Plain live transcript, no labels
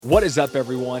What is up,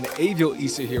 everyone? Avil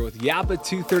Issa here with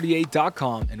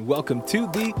Yappa238.com, and welcome to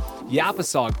the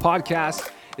Yapasog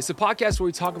podcast. It's a podcast where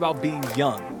we talk about being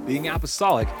young, being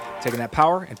apostolic, taking that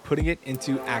power and putting it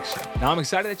into action. Now, I'm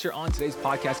excited that you're on today's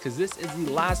podcast because this is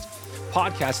the last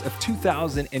podcast of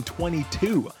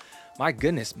 2022. My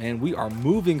goodness, man, we are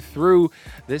moving through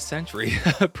this century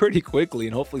pretty quickly,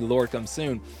 and hopefully the Lord comes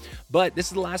soon. But this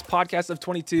is the last podcast of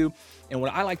 22, and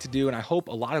what I like to do, and I hope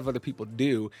a lot of other people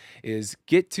do, is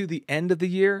get to the end of the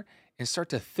year and start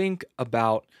to think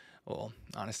about, well,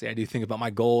 honestly, I do think about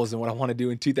my goals and what I want to do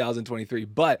in 2023,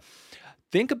 but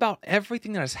think about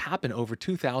everything that has happened over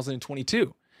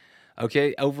 2022.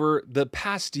 Okay, over the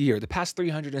past year, the past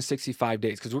 365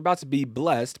 days, because we're about to be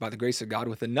blessed by the grace of God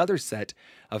with another set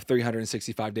of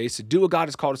 365 days to do what God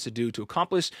has called us to do, to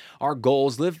accomplish our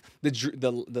goals, live I was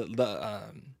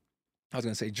going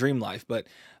to say dream life, but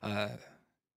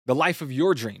the life of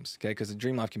your dreams, okay, because the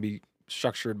dream life can be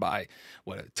structured by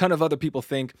what a ton of other people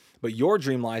think, but your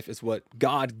dream life is what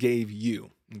God gave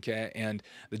you, okay, and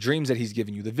the dreams that he's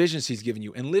given you, the visions he's given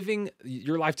you, and living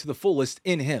your life to the fullest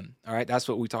in him, all right? That's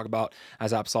what we talk about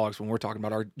as apostolics when we're talking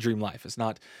about our dream life. It's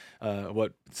not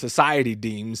what society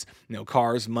deems,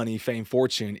 cars, money, fame,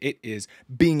 fortune. It is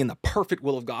being in the perfect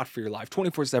will of God for your life,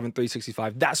 24/7,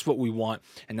 365. That's what we want,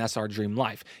 and that's our dream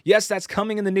life. Yes, that's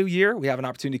coming in the new year. We have an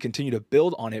opportunity to continue to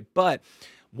build on it, but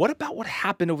what about what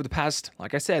happened over the past,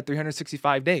 like I said,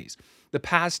 365 days, the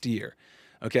past year,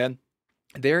 okay?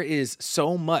 There is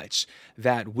so much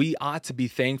that we ought to be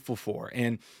thankful for.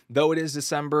 And though it is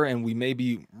December and we may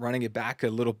be running it back a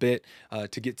little bit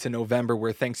to get to November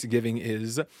where Thanksgiving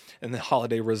is and the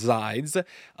holiday resides,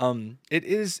 it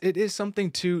is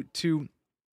something to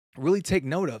really take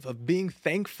note of being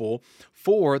thankful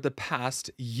for the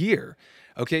past year,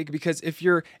 okay? Because if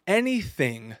you're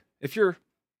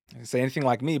I can say anything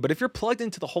like me, but if you're plugged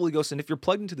into the Holy Ghost and if you're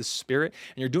plugged into the Spirit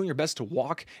and you're doing your best to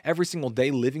walk every single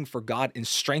day living for God in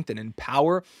strength and in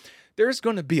power, there's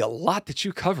going to be a lot that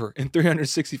you cover in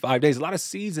 365 days, a lot of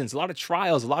seasons, a lot of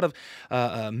trials, a lot of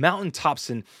mountaintops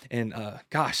and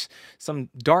some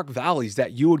dark valleys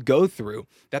that you would go through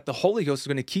that the Holy Ghost is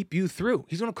going to keep you through.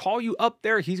 He's going to call you up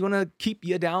there. He's going to keep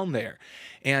you down there.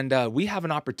 And we have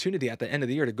an opportunity at the end of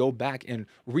the year to go back and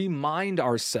remind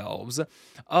ourselves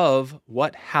of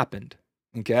what happened.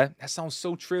 Okay? That sounds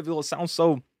so trivial. It sounds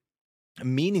so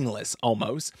meaningless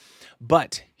almost.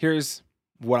 But here's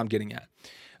what I'm getting at.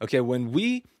 Okay, when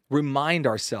we remind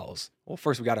ourselves, well,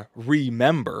 first we got to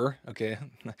remember, okay,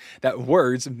 that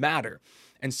words matter.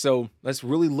 And so let's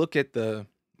really look at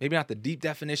maybe not the deep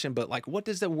definition, but like, what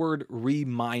does the word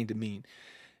remind mean?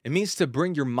 It means to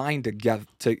bring your mind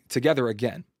together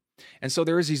again. And so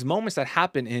there is these moments that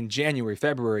happen in January,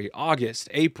 February, August,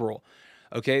 April,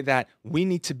 okay, that we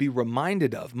need to be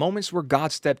reminded of. Moments where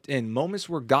God stepped in, moments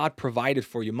where God provided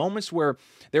for you, moments where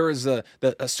there was a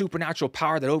supernatural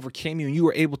power that overcame you and you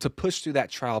were able to push through that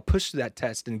trial, push through that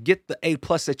test and get the A+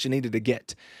 that you needed to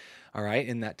get, all right,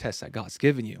 in that test that God's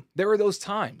given you. There are those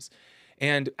times.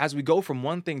 And as we go from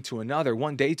one thing to another,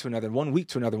 one day to another, 1 week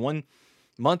to another, 1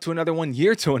 month to another, 1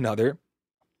 year to another,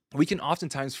 we can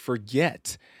oftentimes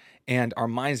forget and our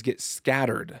minds get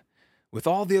scattered with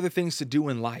all the other things to do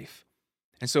in life.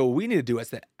 And so what we need to do at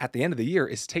the end of the year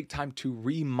is take time to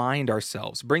remind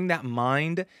ourselves, bring that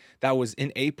mind that was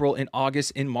in April, in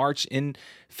August, in March, in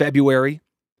February,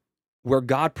 where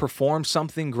God performed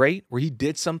something great, where he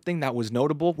did something that was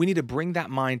notable. We need to bring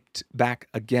that mind back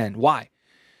again. Why?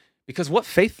 Because what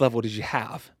faith level did you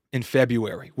have in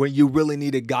February when you really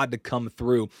needed God to come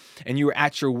through and you were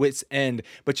at your wit's end,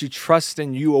 but you trusted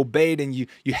and you obeyed and you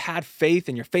had faith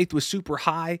and your faith was super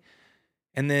high,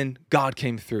 and then God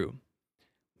came through?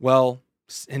 Well,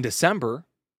 in December,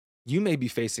 you may be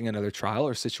facing another trial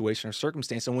or situation or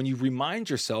circumstance. And when you remind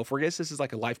yourself, or I guess this is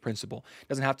like a life principle, it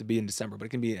doesn't have to be in December, but it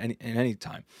can be in any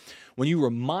time. When you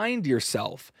remind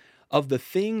yourself of the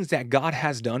things that God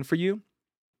has done for you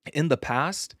in the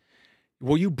past,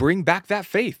 well, you bring back that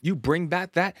faith. You bring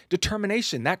back that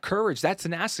determination, that courage, that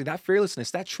tenacity, that fearlessness,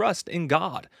 that trust in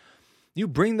God. You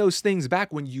bring those things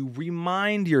back when you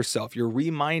remind yourself. You're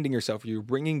reminding yourself. You're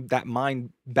bringing that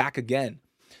mind back again.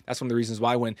 That's one of the reasons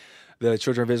why when the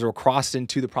children of Israel crossed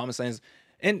into the promised lands,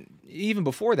 and even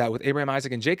before that with Abraham,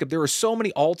 Isaac, and Jacob, there were so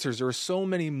many altars, there were so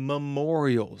many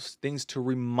memorials, things to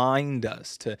remind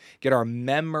us, to get our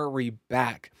memory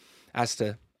back as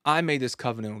to, I made this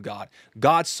covenant with God.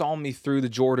 God saw me through the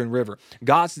Jordan River.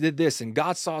 God did this, and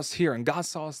God saw us here, and God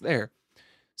saw us there.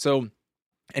 So,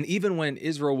 and even when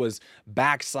Israel was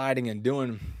backsliding and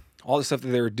doing all the stuff that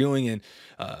they were doing in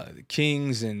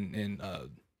Kings and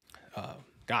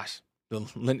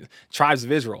tribes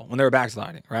of Israel when they were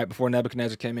backsliding, right? Before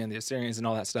Nebuchadnezzar came in, the Assyrians and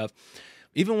all that stuff.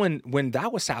 Even when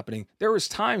that was happening, there was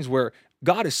times where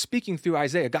God is speaking through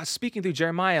Isaiah, God's speaking through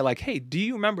Jeremiah, like, hey, do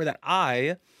you remember that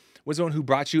I was the one who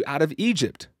brought you out of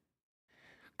Egypt?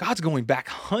 God's going back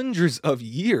hundreds of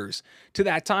years to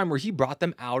that time where he brought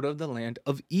them out of the land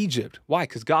of Egypt. Why?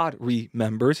 Because God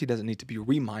remembers. He doesn't need to be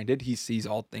reminded. He sees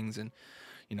all things in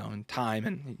time,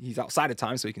 and he's outside of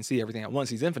time, so he can see everything at once.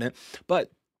 He's infinite.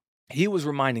 But he was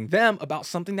reminding them about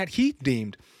something that he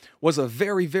deemed was a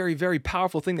very, very, very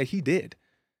powerful thing that he did.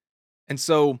 And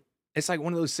so it's like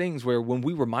one of those things where when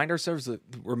we remind ourselves,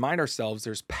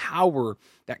 there's power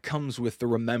that comes with the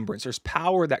remembrance. There's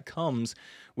power that comes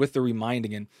with the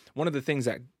reminding. And one of the things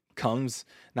that comes,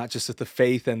 not just with the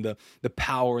faith and the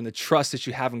power and the trust that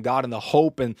you have in God and the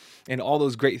hope and all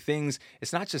those great things,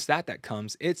 it's not just that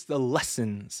comes, it's the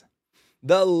lessons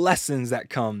that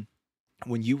come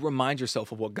when you remind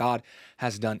yourself of what God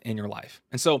has done in your life.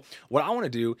 And so what I want to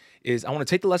do is I want to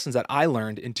take the lessons that I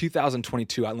learned in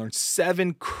 2022. I learned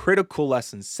 7 critical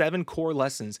lessons, 7 core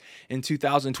lessons in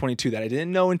 2022 that I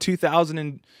didn't know in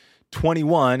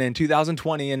 2021 and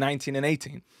 2020 and 19 and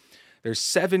 18. There's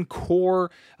 7 core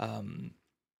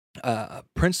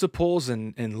principles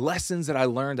and lessons that I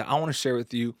learned that I want to share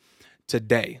with you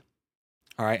today.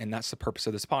 All right. And that's the purpose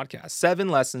of this podcast. 7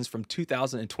 lessons from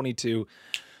 2022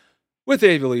 with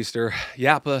Dave Easter,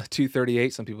 Yappa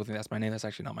 238. Some people think that's my name. That's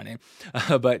actually not my name.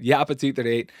 But Yappa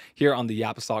 238 here on the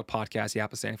Yapostolic podcast.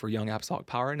 Yappa standing for Young Apostolic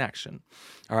Power in Action.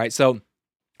 All right. So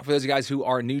for those of you guys who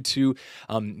are new to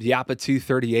Yappa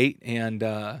 238 and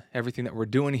everything that we're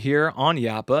doing here on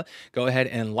Yappa, go ahead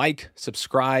and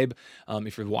subscribe.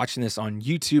 If you're watching this on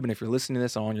YouTube and if you're listening to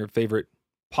this on your favorite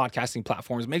podcasting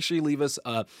platforms, make sure you leave us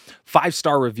a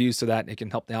 5-star review so that it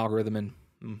can help the algorithm and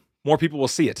more people will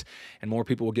see it, and more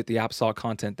people will get the Apostolic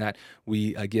content that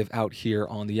we give out here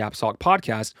on the Apostolic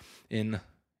podcast in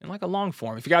like a long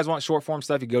form. If you guys want short form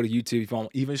stuff, you go to YouTube. If you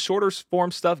want even shorter form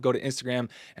stuff, go to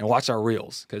Instagram and watch our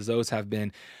reels, because those have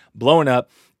been blowing up.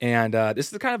 And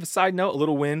this is kind of a side note, a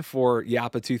little win for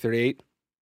Yappa 238.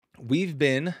 We've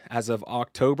been, as of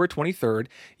October 23rd,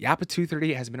 Yappa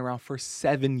 238 has been around for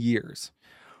 7 years.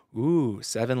 Ooh,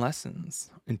 7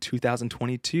 lessons in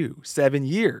 2022, 7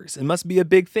 years. It must be a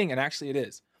big thing. And actually it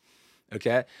is.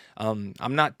 Okay.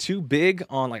 I'm not too big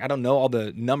on, I don't know all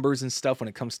the numbers and stuff when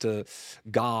it comes to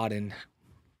God and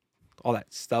all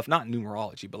that stuff, not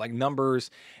numerology, but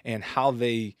numbers and how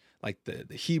they, the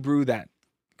Hebrew that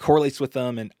correlates with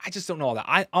them. And I just don't know all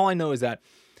that. All I know is that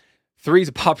 3 is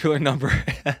a popular number.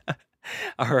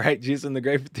 All right, Jesus in the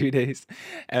grave for 3 days.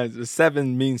 And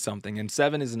 7 means something, and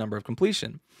 7 is the number of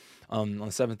completion. On the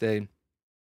 7th day,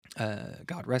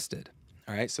 God rested.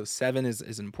 All right, so 7 is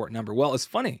an important number. Well, it's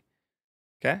funny,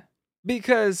 okay?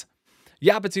 Because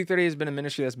Yappa 230 has been a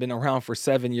ministry that's been around for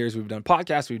 7 years. We've done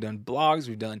podcasts, we've done blogs,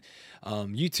 we've done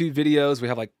YouTube videos. We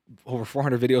have over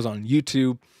 400 videos on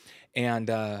YouTube. And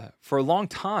for a long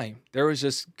time, there was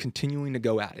just continuing to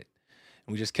go at it.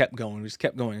 We just kept going. We just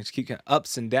kept keep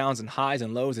ups and downs and highs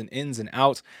and lows and ins and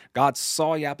outs. God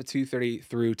saw Yappa 230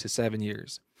 through to 7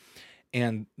 years.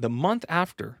 And the month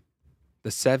after the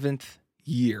 7th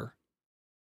year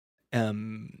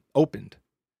opened,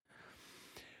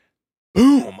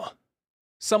 boom,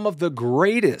 some of the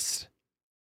greatest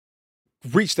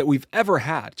reach that we've ever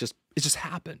had, it just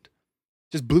happened.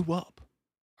 Just blew up.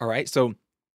 All right. So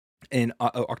in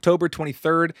October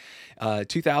 23rd,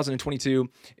 2022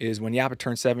 is when Yappa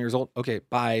turned 7 years old. Okay,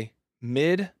 by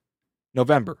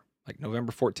mid-November,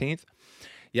 November 14th,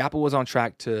 Yappa was on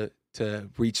track to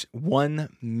reach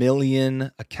 1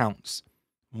 million accounts,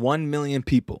 1 million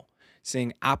people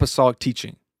seeing apostolic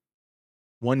teaching,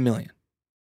 1 million.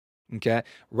 Okay,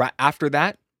 right after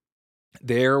that,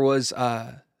 there was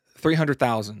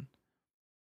 300,000.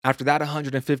 After that,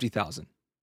 150,000.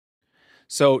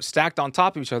 So stacked on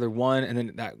top of each other, and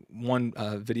then that one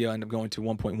video ended up going to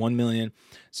 1.1 million.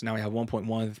 So now we have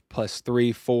 1.1 plus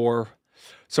 3, 4.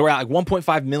 So we're at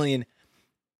 1.5 million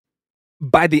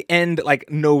by the end,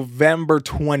 November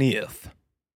 20th.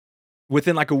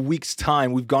 Within a week's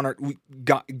time, we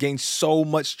gained so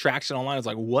much traction online. It's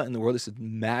what in the world? This is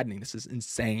maddening. This is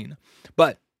insane.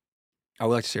 But I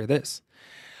would like to share this.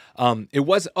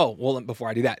 Before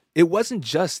I do that, it wasn't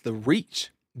just the reach,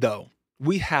 though.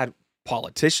 We had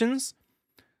politicians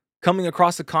coming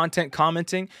across the content,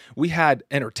 commenting. We had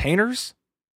entertainers,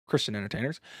 Christian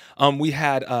entertainers. We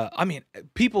had,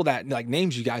 people that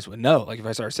names you guys would know. If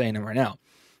I start saying them right now,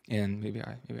 and maybe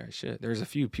I should. There's a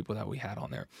few people that we had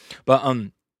on there, but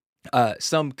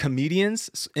some comedians,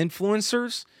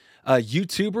 influencers,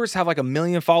 YouTubers have like 1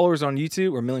 million followers on YouTube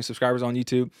or 1 million subscribers on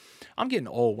YouTube. I'm getting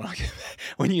old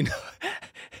when you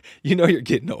know you're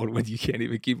getting old when you can't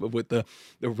even keep up with the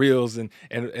reels and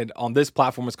on this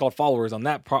platform it's called followers, on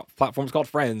that platform it's called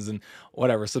friends and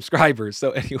whatever subscribers.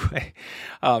 So anyway,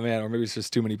 oh man, or maybe it's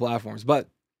just too many platforms. But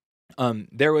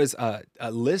there was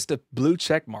a list of blue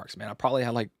check marks, man. I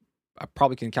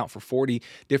probably can count for 40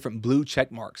 different blue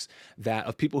check marks that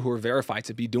of people who are verified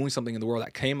to be doing something in the world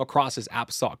that came across as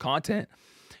apostolic content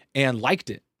and liked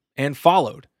it and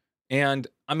followed. And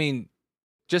I mean,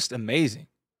 just amazing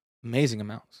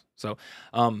amounts. So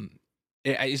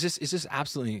it's just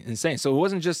absolutely insane. So it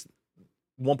wasn't just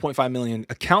 1.5 million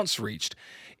accounts reached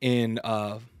in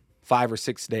 5 or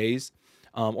 6 days.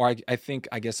 Or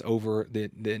I guess over the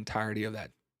entirety of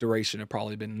that duration, it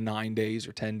probably been 9 days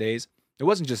or 10 days. It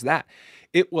wasn't just that.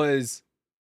 It was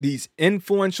these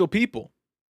influential people,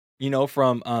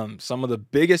 from some of the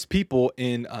biggest people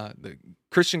in the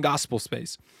Christian gospel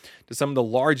space to some of the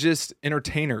largest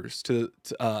entertainers to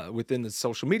within the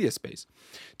social media space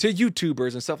to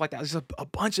YouTubers and stuff like that. There's a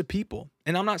bunch of people.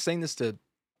 And I'm not saying this to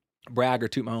brag or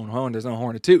toot my own horn. There's no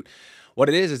horn to toot. What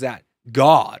it is that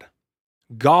God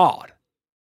got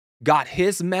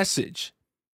his message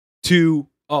to,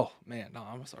 oh man, no,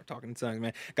 I'm gonna start talking in tongues,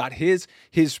 man. Got his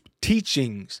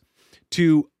teachings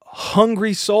to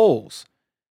hungry souls,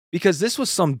 because this was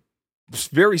some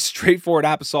very straightforward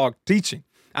apostolic teaching,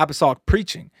 apostolic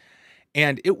preaching.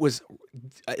 And it was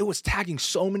tagging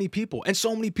so many people, and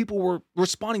so many people were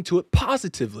responding to it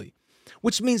positively,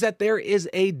 which means that there is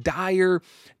a dire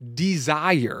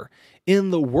desire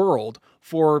in the world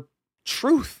for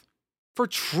truth, for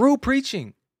true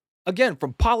preaching. Again,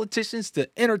 from politicians to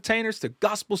entertainers to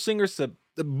gospel singers to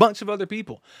a bunch of other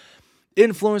people,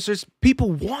 influencers,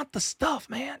 people want the stuff,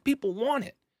 man. People want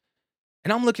it.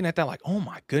 And I'm looking at that like, oh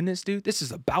my goodness, dude, this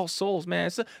is about souls,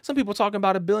 man. So, some people talking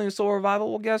about 1 billion soul revival.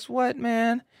 Well, guess what,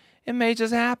 man? It may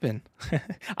just happen.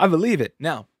 I believe it.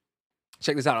 Now,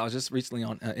 check this out. I was just recently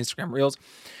on Instagram Reels,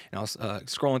 and I was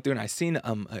scrolling through, and I seen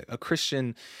a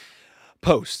Christian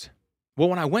post. Well,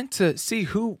 when I went to see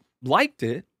who liked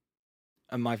it,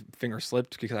 and my finger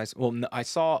slipped because I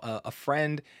saw a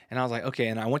friend, and I was like, okay,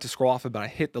 and I went to scroll off it, but I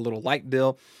hit the little like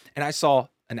deal, and I saw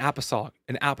an apostolic,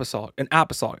 a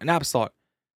non-apostolic,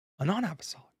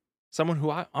 someone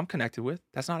who I'm connected with,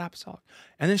 that's not apostolic.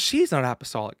 And then she's not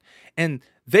apostolic. And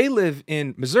they live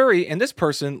in Missouri, and this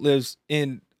person lives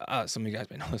in, some of you guys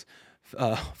may know this,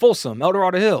 Folsom, El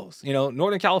Dorado Hills,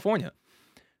 Northern California.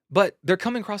 But they're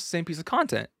coming across the same piece of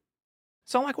content.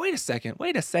 So I'm like, wait a second.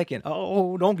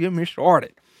 Oh, don't get me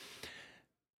started.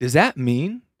 Does that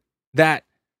mean that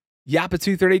Yappa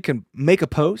 230 can make a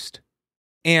post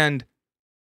and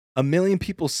 1 million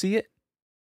people see it?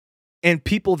 And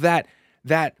people that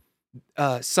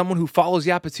someone who follows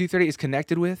Yappa 230 is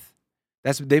connected with,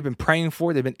 they've been praying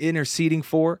for, they've been interceding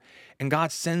for, and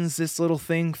God sends this little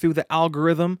thing through the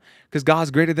algorithm, because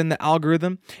God's greater than the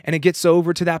algorithm, and it gets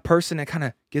over to that person and kind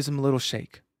of gives them a little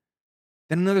shake.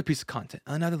 Then another piece of content,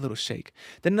 another little shake,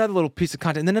 then another little piece of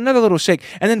content, then another little shake,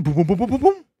 and then boom, boom, boom, boom, boom,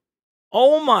 boom.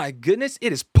 Oh my goodness,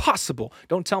 it is possible.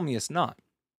 Don't tell me it's not.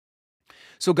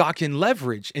 So God can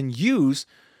leverage and use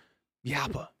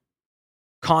Yappa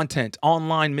content,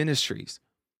 online ministries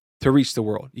to reach the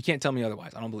world. You can't tell me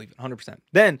otherwise. I don't believe it, 100%.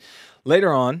 Then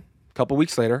later on, a couple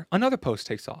weeks later, another post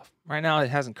takes off. Right now, it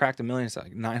hasn't cracked 1 million. It's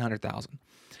like 900,000.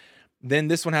 Then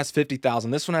this one has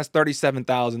 50,000. This one has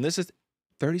 37,000. This is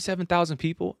 37,000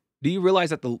 people. Do you realize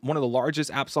that one of the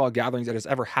largest apostolic gatherings that has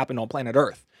ever happened on planet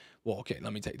Earth? Well, okay,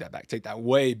 let me take that back. Take that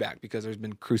way back, because there's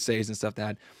been crusades and stuff that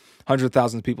had hundreds of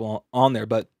thousands of people on there.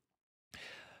 But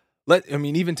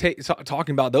even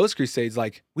talking about those crusades,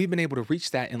 like we've been able to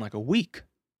reach that in like a week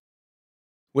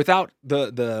without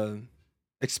the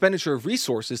expenditure of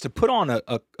resources to put on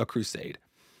a crusade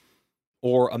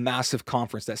or a massive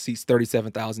conference that seats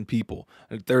 37,000 people,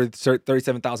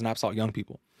 37,000 apostolic young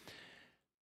people.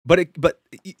 But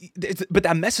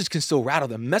that message can still rattle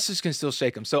them. Message can still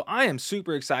shake them. So I am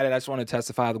super excited. I just want to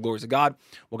testify the glories of God,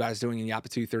 what God is doing in Yappa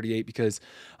 238, because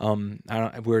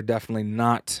we're definitely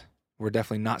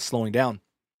not slowing down.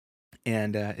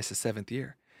 And it's the 7th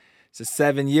year. It's a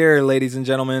 7 year, ladies and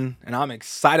gentlemen, and I'm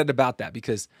excited about that,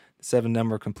 because 7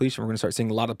 number of completion. We're going to start seeing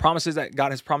a lot of the promises that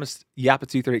God has promised Yappa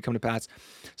 238 come to pass.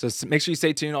 So make sure you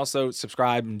stay tuned. Also,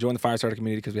 subscribe and join the Firestarter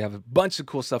community because we have a bunch of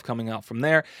cool stuff coming out from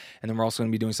there. And then we're also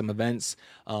going to be doing some events,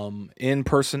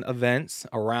 in-person events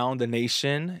around the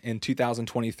nation in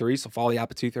 2023. So follow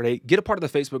Yappa 238. Get a part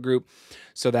of the Facebook group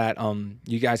so that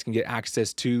you guys can get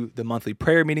access to the monthly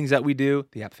prayer meetings that we do,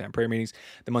 the Yappa Fam prayer meetings,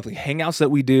 the monthly hangouts that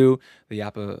we do, the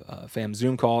Yappa Fam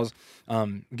Zoom calls.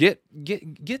 Get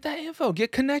that info.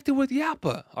 Get connected with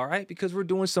Yappa, all right? Because we're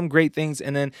doing some great things.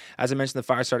 And then, as I mentioned, the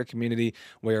Firestarter community,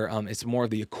 where it's more of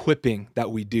the equipping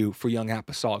that we do for young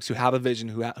apostolics who have a vision,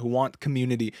 who want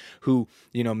community, who,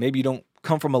 maybe you don't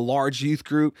come from a large youth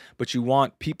group, but you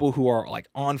want people who are like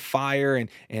on fire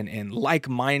and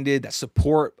like-minded, that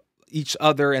support each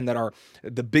other and that are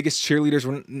the biggest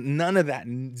cheerleaders. None of that,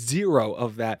 zero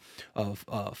of that, of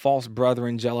false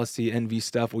brethren, jealousy, envy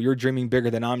stuff. Well, you're dreaming bigger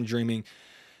than I'm dreaming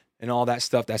and all that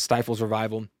stuff that stifles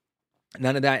revival.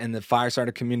 None of that in the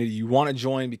Firestarter community. You want to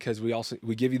join because we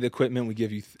give you the equipment. We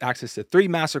give you access to 3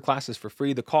 master classes for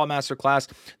free: the Call Master Class,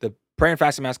 the Prayer and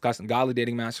Fasting Master Class, and Godly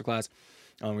Dating Master Class.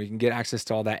 We can get access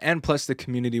to all that, and plus the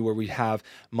community where we have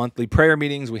monthly prayer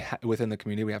meetings. Within the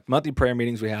community, we have monthly prayer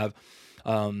meetings. We have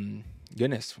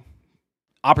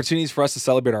opportunities for us to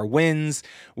celebrate our wins.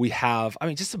 We have,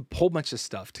 just a whole bunch of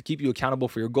stuff to keep you accountable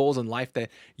for your goals in life that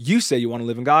you say you want to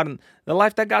live in God and the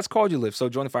life that God's called you to live. So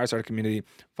join the Firestarter community.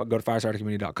 Go to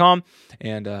firestartercommunity.com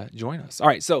and join us. All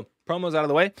right, so promos out of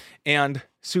the way and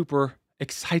super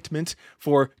excitement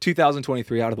for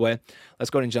 2023 out of the way.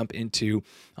 Let's go ahead and jump into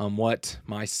what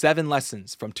my 7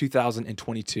 lessons from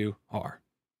 2022 are.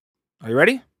 Are you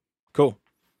ready? Cool.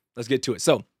 Let's get to it.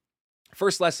 So,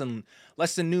 first lesson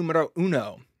numero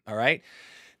uno, all right?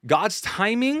 God's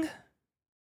timing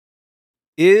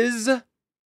is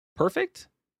perfect,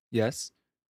 yes.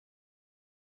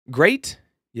 Great,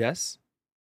 yes.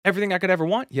 Everything I could ever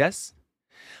want, yes.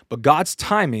 But God's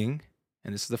timing,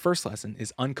 and this is the first lesson,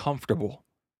 is uncomfortable.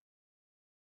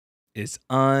 Is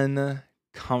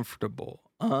uncomfortable.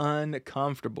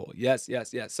 Uncomfortable. Yes.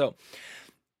 So,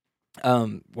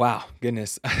 wow,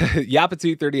 goodness. Yappa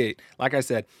 238, like I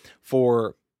said,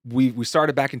 we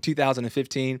started back in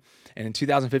 2015, and in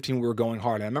 2015 we were going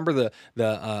hard. I remember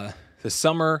the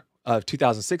summer of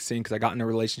 2016 because I got in a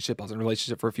relationship. I was in a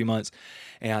relationship for a few months,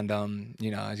 and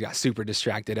I got super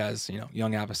distracted, as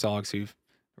young apostolics who've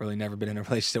really never been in a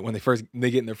relationship. When they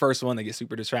get in their first one, they get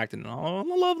super distracted and love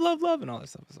and all that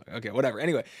stuff. It's like, okay, whatever.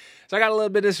 Anyway, so I got a little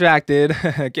bit distracted.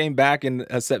 Came back in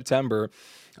September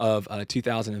of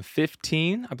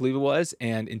 2015, I believe it was.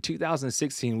 And in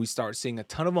 2016, we started seeing a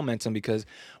ton of momentum because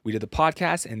we did the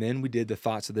podcast and then we did the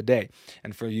thoughts of the day.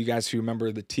 And for you guys who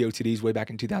remember the TOTDs way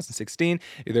back in 2016,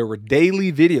 there were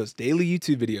daily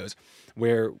YouTube videos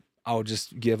where I'll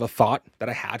just give a thought that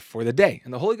I had for the day.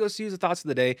 And the Holy Ghost used the thoughts of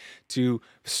the day to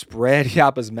spread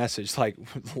Yappa's message. Like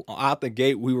out the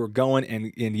gate, we were going, and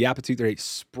in Yappa 238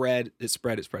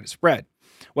 spread.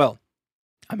 Well,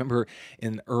 I remember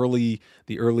in the early,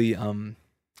 I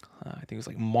think it was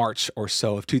like March or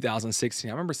so of 2016,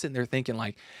 I remember sitting there thinking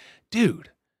like, dude,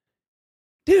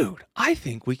 I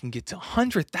think we can get to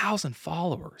 100,000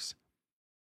 followers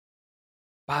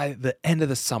by the end of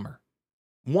the summer.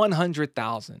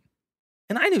 100,000.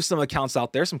 And I knew some accounts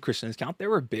out there, some Christian accounts, they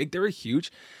were big, they were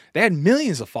huge. They had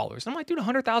millions of followers. And I'm like, dude,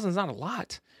 100,000 is not a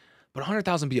lot, but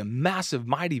 100,000 be a massive,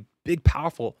 mighty, big,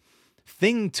 powerful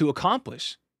thing to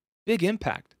accomplish. Big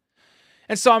impact.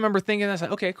 And so I remember thinking, I was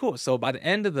like, okay, cool. So by the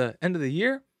end of the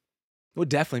year, we'll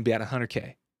definitely be at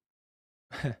 100K.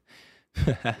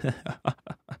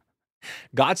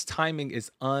 God's timing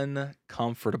is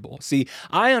uncomfortable. See,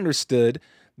 I understood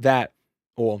that,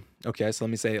 well, okay, so let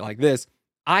me say it like this.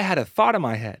 I had a thought in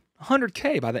my head,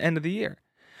 100K by the end of the year.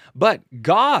 But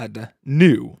God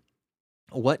knew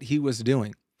what he was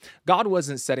doing. God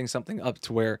wasn't setting something up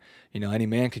to where, any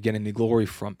man could get any glory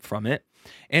from it.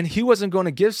 And he wasn't going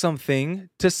to give something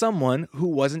to someone who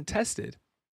wasn't tested.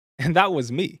 And that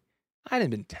was me. I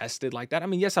hadn't been tested like that. I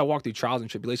mean, yes, I walked through trials and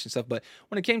tribulations stuff, but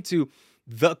when it came to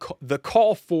the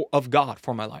call of God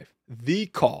for my life, the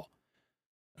call,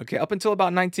 okay, up until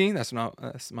about 19, that's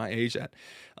my age at,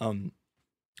 in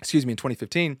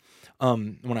 2015,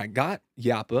 when I got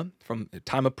Yappa from the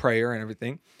time of prayer and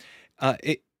everything,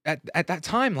 at that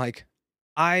time, like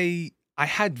I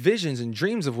had visions and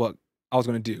dreams of what I was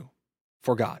going to do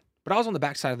for God. But I was on the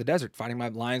backside of the desert fighting my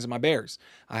lions and my bears.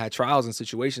 I had trials and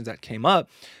situations that came up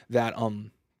that,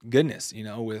 goodness,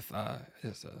 with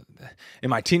in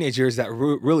my teenage years that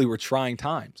really were trying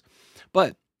times.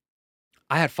 But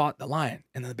I had fought the lion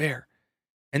and the bear.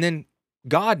 And then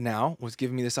God now was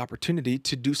giving me this opportunity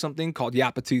to do something called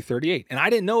Yappa 238. And I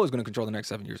didn't know it was going to control the next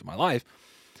 7 years of my life,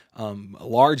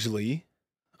 largely.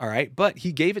 All right. But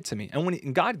he gave it to me. And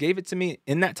when God gave it to me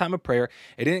in that time of prayer,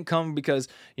 it didn't come because,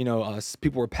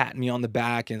 people were patting me on the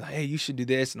back and, hey, you should do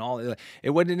this and all. It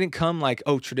didn't come like,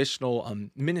 traditional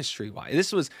ministry wise.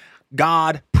 This was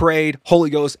God prayed, Holy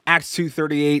Ghost, Acts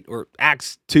 2:38 or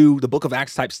Acts 2, the book of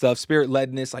Acts type stuff, spirit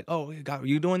ledness. Like, oh, God, are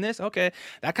you doing this? Okay.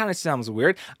 That kind of sounds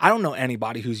weird. I don't know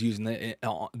anybody who's using the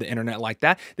internet like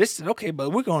that. This is okay,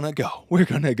 but we're going to go. We're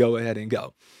going to go ahead and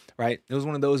go. Right. It was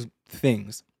one of those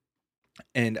things.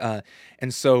 And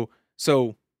so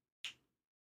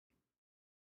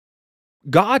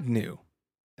God knew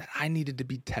that I needed to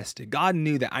be tested. God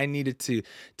knew that I needed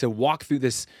to walk through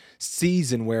this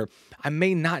season where I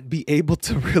may not be able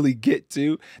to really get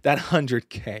to that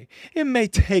 100K. It may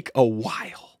take a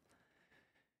while.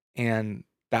 And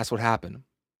that's what happened.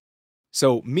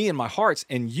 So me and my hearts,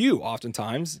 and you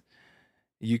oftentimes,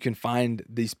 you can find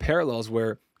these parallels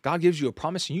where God gives you a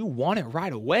promise and you want it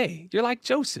right away. You're like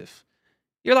Joseph.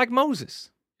 You're like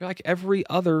Moses. You're like every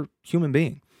other human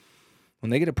being.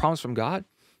 When they get a promise from God,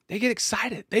 they get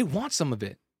excited. They want some of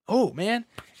it. Oh, man,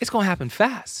 it's going to happen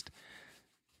fast.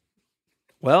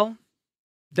 Well,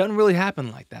 doesn't really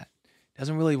happen like that.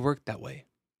 Doesn't really work that way.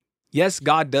 Yes,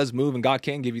 God does move and God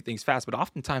can give you things fast, but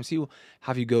oftentimes he will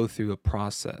have you go through a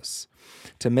process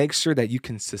to make sure that you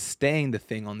can sustain the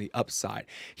thing on the upside.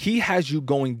 He has you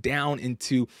going down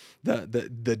into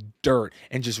the dirt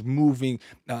and just moving,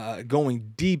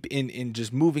 going deep in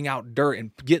just moving out dirt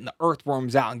and getting the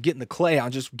earthworms out and getting the clay out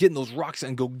and just getting those rocks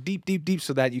and go deep, deep, deep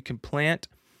so that you can plant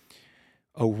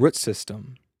a root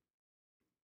system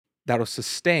that'll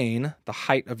sustain the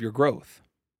height of your growth.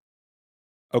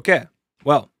 Okay,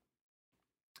 well,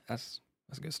 that's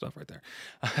good stuff right there.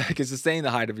 I can sustain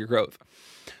the height of your growth.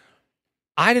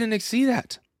 I didn't see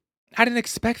that. I didn't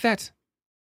expect that.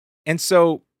 And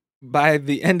so by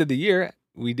the end of the year,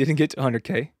 we didn't get to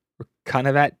 100K. We're kind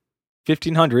of at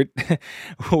 1,500.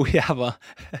 We have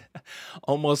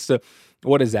almost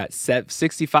what is that?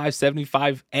 65,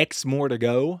 75x more to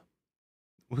go.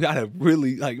 We got to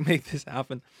really make this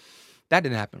happen. That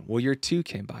didn't happen. Well, year 2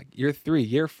 came by, year 3,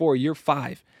 year 4, year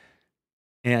 5.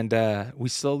 And we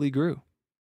slowly grew,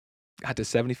 got to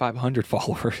 7,500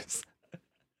 followers.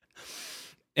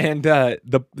 And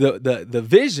the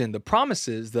vision, the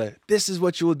promises, this is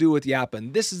what you will do with Yappa,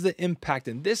 and this is the impact,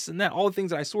 and this and that, all the things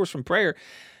that I source from prayer.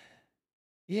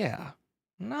 Yeah,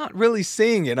 not really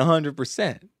seeing it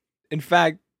 100%. In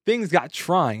fact, things got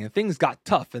trying and things got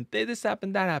tough, and this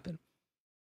happened, that happened.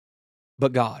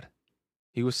 But God,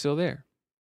 he was still there.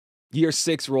 Year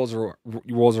 6 rolls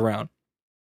around.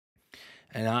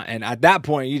 And at that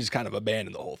point, you just kind of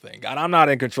abandon the whole thing. God, I'm not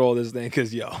in control of this thing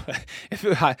because,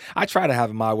 I try to have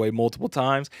it my way multiple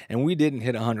times, and we didn't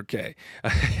hit 100K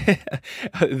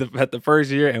at the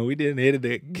first year, and we didn't hit it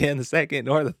again the second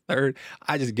or the third.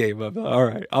 I just gave up. All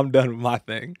right, I'm done with my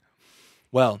thing.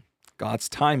 Well, God's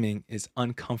timing is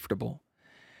uncomfortable.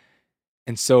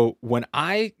 And so when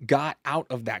I got out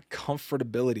of that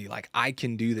comfortability, like I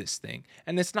can do this thing,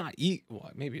 and it's not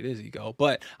maybe it is ego,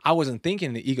 but I wasn't thinking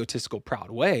in the egotistical,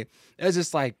 proud way. It was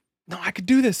just like, no, I could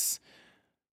do this.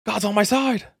 God's on my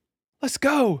side. Let's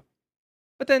go.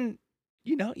 But then,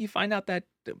 you find out that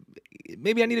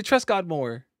maybe I need to trust God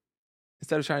more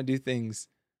instead of trying to do things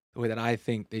the way that I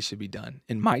think they should be done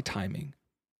in my timing.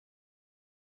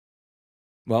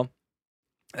 Well,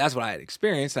 that's what I had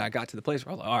experienced. And I got to the place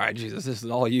where I was like, all right, Jesus, this is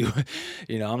all you.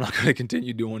 I'm not going to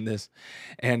continue doing this.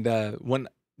 And when,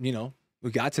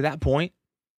 we got to that point,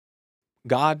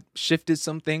 God shifted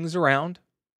some things around,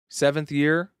 7th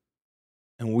year,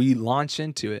 and we launch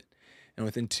into it. And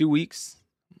within 2 weeks,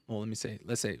 let's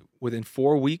say within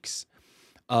 4 weeks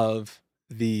of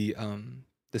the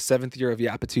 7th year of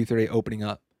Yappa 238 opening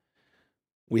up,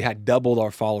 we had doubled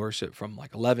our followership from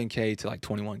like 11K to like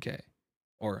 21K,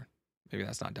 or maybe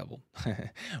that's not double.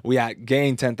 We had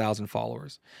gained 10,000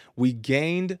 followers. We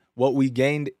gained what we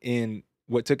gained in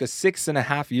what took us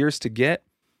 6.5 years to get,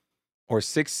 or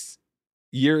 6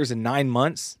 years and 9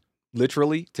 months,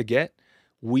 literally, to get.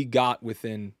 We got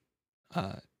within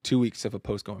 2 weeks of a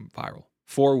post going viral.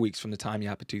 4 weeks from the time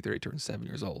Yappa 238 turned 7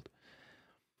 years old.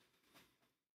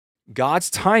 God's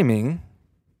timing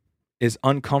is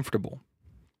uncomfortable.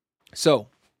 So,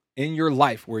 in your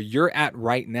life where you're at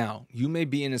right now, you may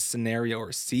be in a scenario or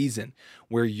a season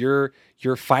where you're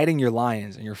fighting your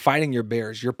lions and you're fighting your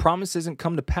bears. Your promise hasn't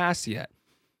come to pass yet.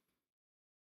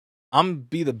 I'm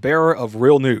be the bearer of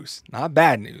real news, not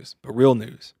bad news, but real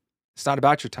news. It's not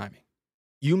about your timing.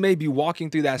 You may be walking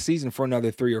through that season for another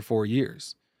 3 or 4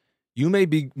 years. You may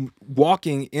be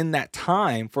walking in that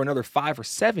time for another 5 or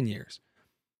 7 years.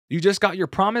 You just got your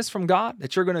promise from God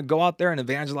that you're going to go out there and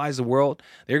evangelize the world.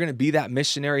 You're going to be that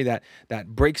missionary that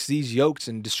breaks these yokes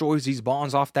and destroys these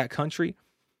bonds off that country.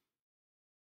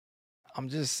 I'm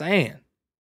just saying,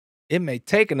 it may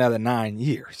take another 9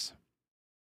 years,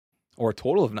 or a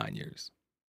total of 9 years.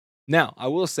 Now, I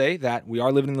will say that we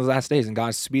are living in the last days and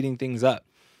God's speeding things up.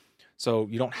 So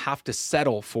you don't have to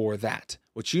settle for that.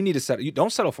 What you need to settle, you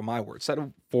don't settle for my word,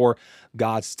 settle for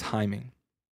God's timing.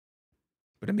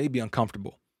 But it may be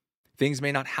uncomfortable. Things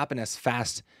may not happen as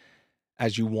fast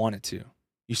as you want it to.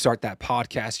 You start that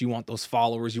podcast, you want those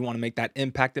followers, you want to make that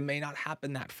impact. It may not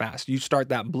happen that fast. You start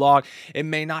that blog, it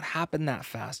may not happen that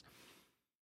fast.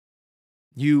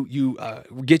 You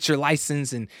get your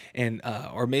license and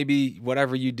or maybe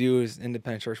whatever you do is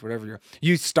independent church, whatever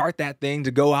you start that thing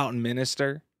to go out and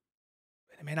minister.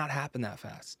 It may not happen that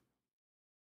fast.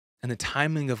 And the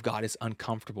timing of God is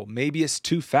uncomfortable. Maybe it's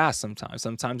too fast sometimes.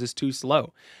 Sometimes it's too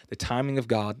slow. The timing of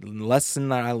God, the lesson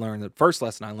that I learned, the first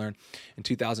lesson I learned in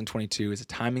 2022 is the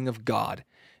timing of God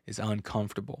is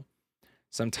uncomfortable.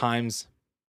 Sometimes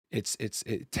it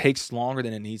takes longer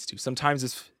than it needs to.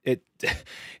 Sometimes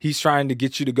he's trying to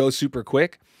get you to go super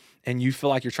quick and you feel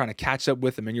like you're trying to catch up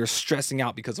with him and you're stressing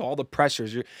out because all the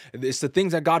pressures, it's the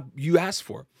things that God, you asked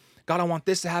for. God, I want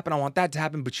this to happen. I want that to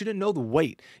happen. But you didn't know the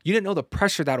weight. You didn't know the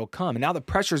pressure that'll come. And now the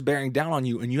pressure is bearing down on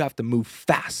you and you have to move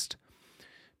fast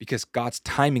because God's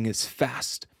timing is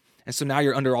fast. And so now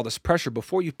you're under all this pressure.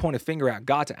 Before you point a finger at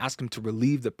God to ask him to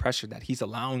relieve the pressure that he's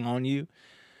allowing on you,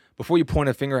 before you point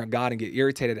a finger at God and get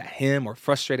irritated at him or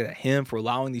frustrated at him for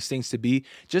allowing these things to be,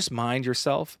 just mind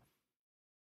yourself.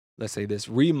 Let's say this,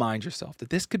 remind yourself that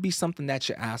this could be something that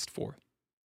you asked for.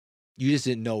 You just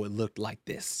didn't know it looked like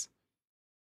this.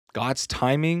 God's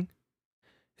timing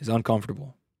is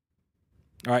uncomfortable.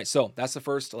 All right, so that's the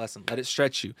first lesson. Let it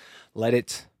stretch you. Let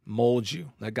it mold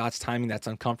you. Let God's timing that's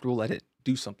uncomfortable, let it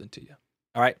do something to you.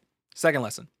 All right, second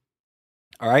lesson.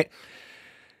 All right.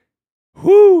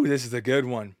 This is a good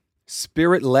one.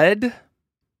 Spirit-led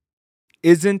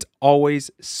isn't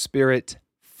always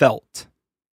spirit-felt.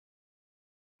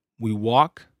 We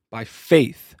walk by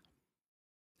faith,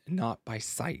 not by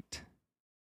sight.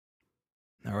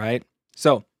 All right,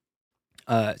 so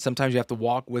sometimes you have to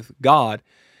walk with God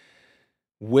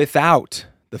without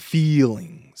the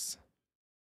feelings.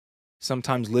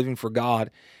 Sometimes living for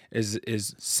God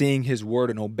is seeing his word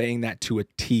and obeying that to a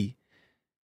T.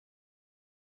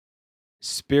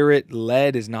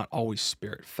 Spirit-led is not always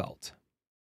spirit-felt.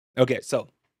 Okay, so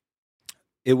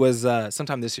it was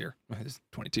sometime this year. It's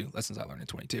 22 lessons I learned in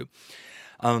 22.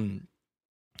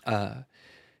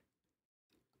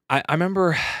 I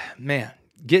remember, man,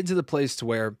 getting to the place to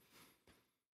where,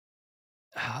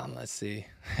 let's see.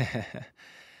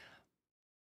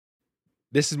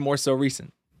 This is more so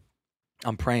recent.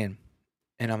 I'm praying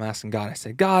and I'm asking God. I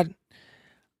said, God,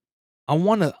 I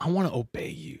want to obey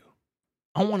you.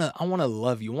 I want to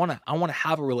love you. I want to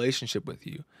have a relationship with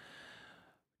you.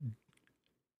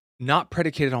 Not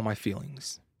predicated on my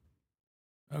feelings.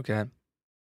 Okay.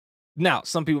 Now,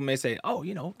 some people may say, "Oh,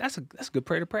 that's a good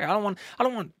prayer to pray. I don't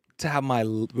want to have my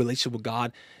relationship with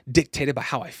God dictated by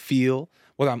how I feel,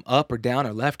 whether I'm up or down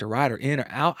or left or right or in or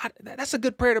out." That's a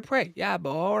good prayer to pray. Yeah,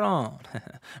 but hold on,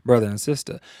 brother and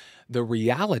sister. The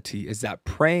reality is that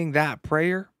praying that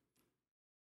prayer,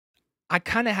 I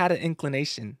kind of had an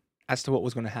inclination as to what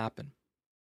was going to happen.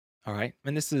 All right.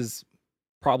 And this is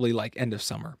probably like end of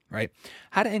summer, right?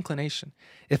 Had an inclination.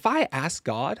 If I ask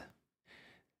God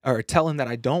or tell him that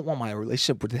I don't want my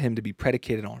relationship with him to be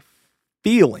predicated on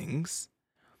feelings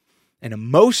and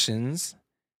emotions,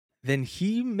 then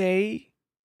he may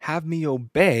have me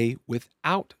obey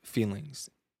without feelings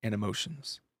and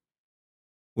emotions,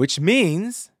 which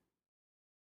means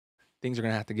things are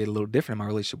going to have to get a little different in my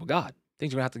relationship with God.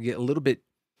 Things are going to have to get a little bit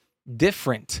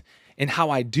different in how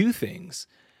I do things.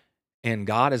 And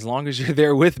God, as long as you're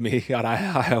there with me, God, I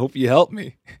hope you help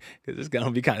me because it's going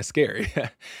to be kind of scary.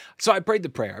 So I prayed the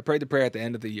prayer. I prayed the prayer at the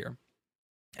end of the year.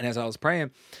 And as I was praying,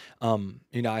 I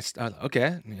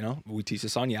okay, we teach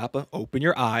this on Yappa. Open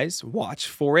your eyes, watch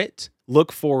for it,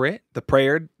 look for it,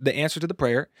 the answer to the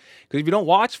prayer. Because if you don't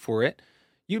watch for it,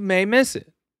 you may miss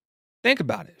it. Think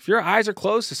about it. If your eyes are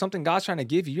closed to something God's trying to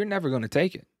give you, you're never going to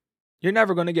take it. You're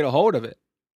never going to get a hold of it.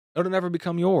 It'll never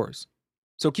become yours.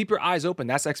 So keep your eyes open.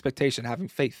 That's expectation, having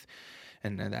faith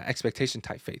and that expectation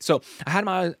type faith. So I had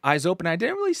my eyes open. I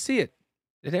didn't really see it.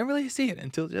 I didn't really see it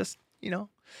until just, a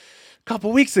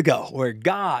couple weeks ago where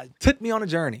God took me on a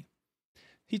journey.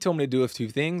 He told me to do a few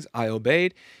things. I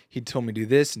obeyed. He told me to do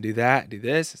this and do that, do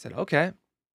this. I said, okay.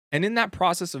 And in that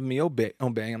process of me obeying,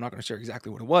 I'm not going to share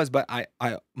exactly what it was, but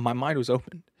my mind was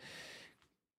open.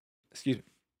 Excuse me.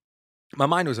 My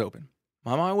mind was open.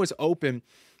 My mind was open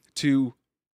to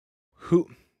who,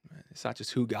 it's not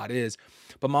just who God is,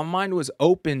 but my mind was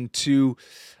open to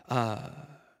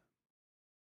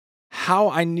how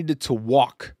I needed to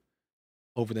walk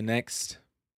over the next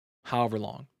however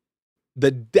long.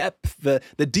 The depth,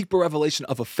 the deeper revelation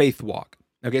of a faith walk.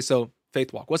 Okay, so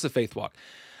faith walk. What's a faith walk?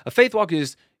 A faith walk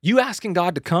is you asking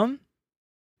God to come.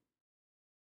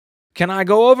 Can I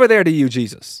go over there to you,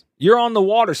 Jesus? You're on the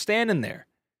water standing there.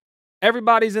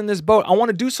 Everybody's in this boat. I want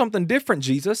to do something different,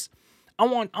 Jesus. I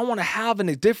want to have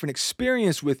a different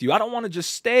experience with you. I don't want to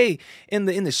just stay in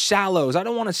the shallows. I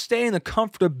don't want to stay in the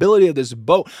comfortability of this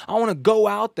boat. I want to go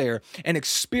out there and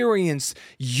experience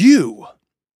you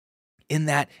in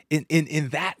that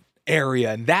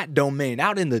area, in that domain,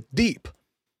 out in the deep.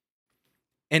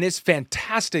 And it's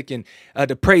fantastic and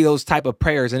to pray those type of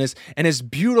prayers, and it's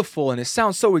beautiful, and it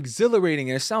sounds so exhilarating,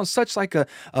 and it sounds such like a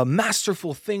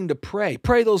masterful thing to pray.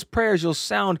 Pray those prayers, you'll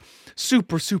sound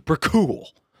super, super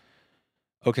cool.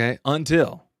 Okay,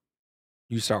 until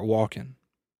you start walking.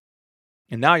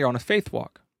 And now you're on a faith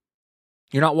walk.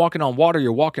 You're not walking on water,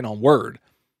 you're walking on word.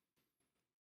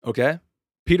 Okay?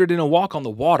 Peter didn't walk on the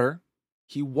water.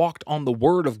 He walked on the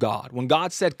word of God. When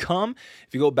God said, come,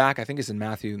 if you go back, I think it's in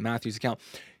Matthew's account,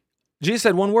 Jesus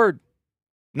said one word,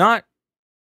 not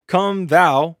come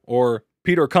thou or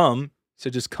Peter come. He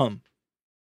said, just come.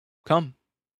 Come.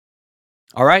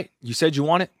 All right, you said you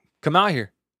want it. Come out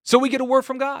here. So we get a word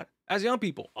from God as young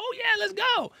people. Oh yeah, let's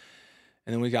go.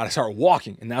 And then we got to start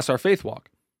walking, and that's our faith walk.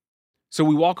 So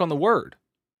we walk on the word.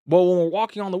 Well, when we're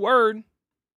walking on the word,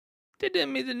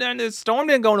 the storm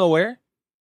didn't go nowhere.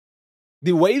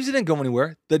 The waves didn't go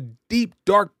anywhere. The deep,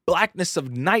 dark blackness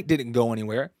of night didn't go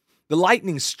anywhere. The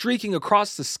lightning streaking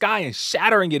across the sky and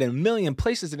shattering it in a million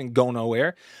places didn't go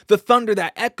nowhere. The thunder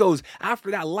that echoes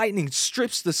after that lightning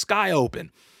strips the sky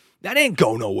open, that didn't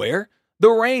go nowhere. The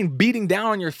rain beating down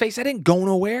on your face, that didn't go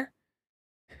nowhere.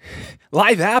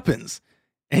 Life happens,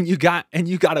 and you got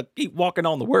to keep walking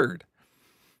on the word.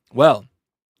 Well,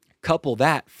 couple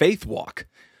that faith walk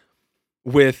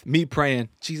with me praying,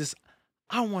 Jesus,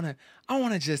 I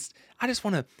just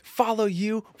want to follow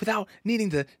you without needing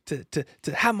to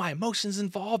have my emotions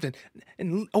involved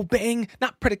and obeying,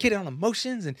 not predicated on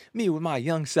emotions, and me with my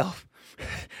young self.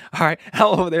 All right.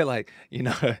 I'm over there like,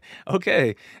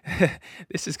 okay,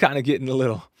 this is kind of getting a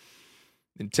little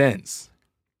intense.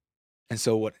 And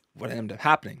so what ended up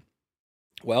happening?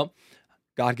 Well,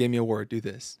 God gave me a word, do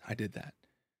this. I did that.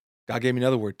 God gave me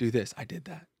another word, do this. I did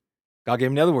that. God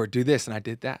gave me another word, do this. And I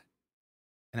did that.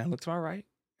 And I looked to my right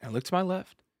and I looked to my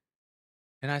left.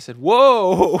 And I said,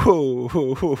 whoa,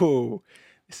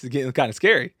 this is getting kind of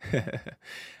scary.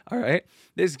 All right.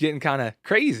 This is getting kind of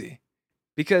crazy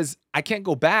because I can't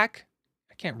go back.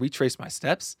 I can't retrace my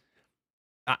steps.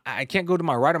 I can't go to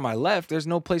my right or my left. There's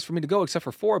no place for me to go except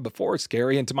for forward, but forward's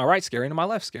scary, and to my right scary, and to my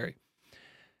left scary.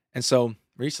 And so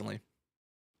recently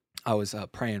I was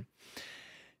praying,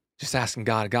 just asking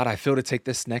God, I feel to take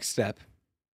this next step.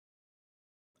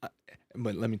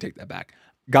 But let me take that back.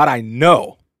 God, I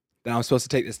know that I'm supposed to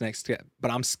take this next step, but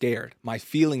I'm scared. My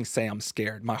feelings say I'm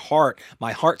scared. My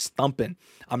heart's thumping.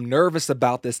 I'm nervous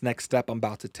about this next step I'm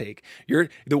about to take.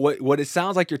 What it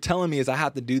sounds like you're telling me is I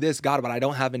have to do this, God, but I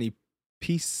don't have any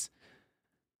peace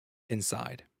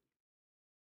inside.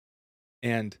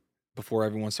 And before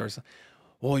everyone starts,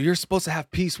 well, you're supposed to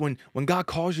have peace when God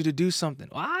calls you to do something.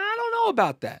 Well, I don't know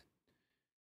about that.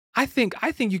 I think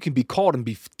you can be called and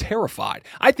be terrified.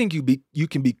 I think you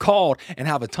can be called and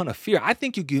have a ton of fear. I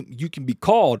think you can be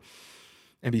called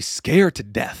and be scared to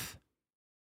death.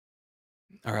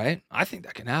 All right? I think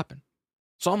that can happen.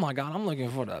 So I'm like, God, I'm looking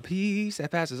for the peace that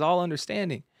passes all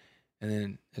understanding. And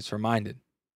then it's reminded,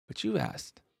 but you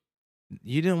asked.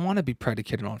 You didn't want to be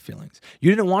predicated on feelings.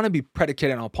 You didn't want to be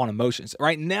predicated upon emotions.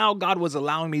 Right now, God was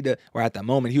allowing me to, or at that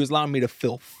moment, he was allowing me to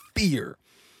feel fear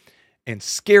and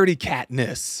scaredy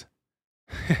catness.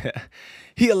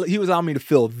 He was allowing me to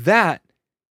feel that,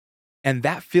 and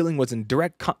that feeling was in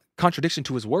direct contradiction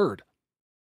to his word.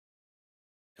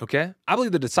 Okay? I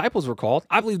believe the disciples were called.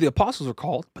 I believe the apostles were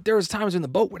called, but there was times in the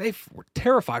boat where they were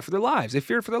terrified for their lives. They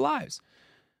feared for their lives.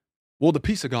 Well, the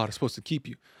peace of God is supposed to keep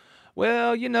you.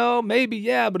 Well, maybe,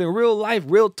 yeah, but in real life,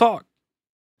 real talk,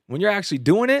 when you're actually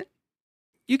doing it,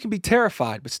 you can be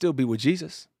terrified, but still be with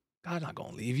Jesus. God's not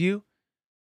going to leave you.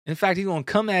 In fact, he's going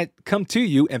to come to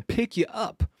you and pick you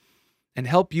up and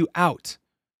help you out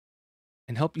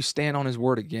and help you stand on his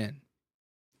word again.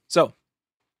 So,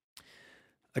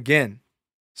 again,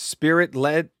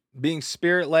 being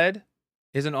spirit-led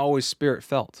isn't always spirit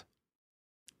felt.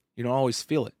 You don't always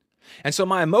feel it. And so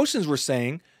my emotions were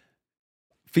saying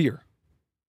fear.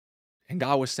 And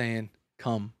God was saying,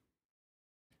 come.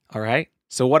 All right.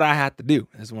 So what I had to do,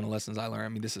 this is one of the lessons I learned. I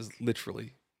mean, this is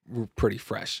literally pretty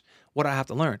fresh. What I have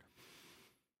to learn.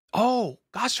 Oh,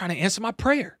 God's trying to answer my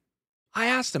prayer. I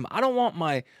asked him, I don't want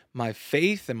my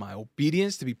faith and my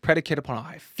obedience to be predicated upon how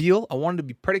I feel. I want it to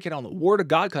be predicated on the word of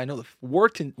God, because I know the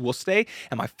word will stay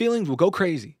and my feelings will go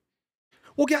crazy.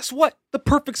 Well, guess what? The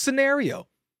perfect scenario.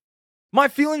 My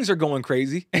feelings are going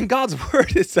crazy and God's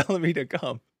word is telling me to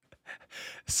come.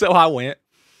 So I went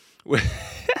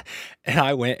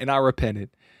and I repented.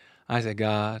 I said,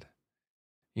 God,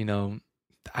 I'm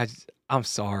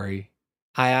sorry.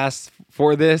 I asked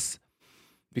for this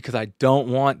because I don't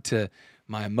want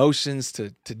my emotions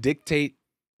to dictate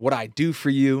what I do for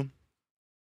you.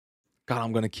 God,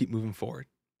 I'm going to keep moving forward.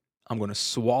 I'm going to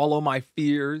swallow my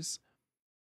fears.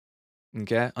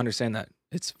 Okay? Understand that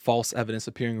it's false evidence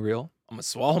appearing real. I'm going to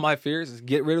swallow my fears and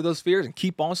get rid of those fears and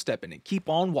keep on stepping and keep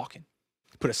on walking.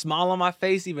 Put a smile on my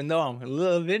face even though I'm a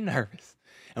little bit nervous.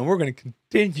 And we're going to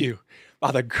continue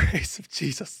by the grace of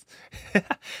Jesus.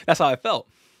 That's how I felt.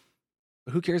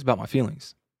 But who cares about my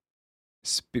feelings?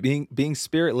 Being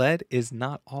spirit-led is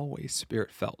not always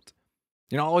spirit-felt.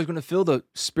 You're not always going to feel the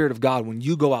Spirit of God when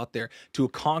you go out there to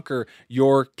conquer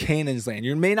your Canaan's land.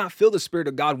 You may not feel the Spirit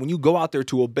of God when you go out there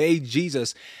to obey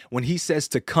Jesus when he says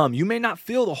to come. You may not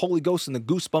feel the Holy Ghost and the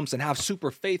goosebumps and have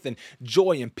super faith and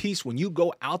joy and peace when you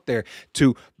go out there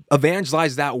to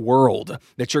evangelize that world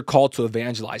that you're called to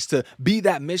evangelize, to be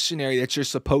that missionary that you're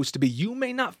supposed to be. You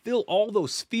may not feel all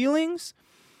those feelings,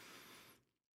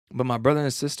 but my brother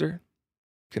and sister,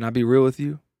 can I be real with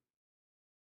you?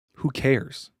 Who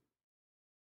cares?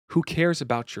 Who cares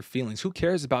about your feelings? Who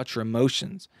cares about your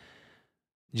emotions?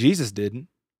 Jesus didn't.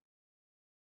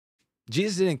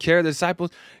 Jesus didn't care. The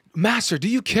disciples, Master, do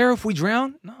you care if we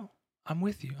drown? No, I'm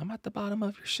with you. I'm at the bottom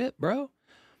of your ship, bro.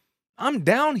 I'm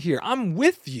down here. I'm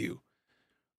with you.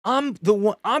 I'm the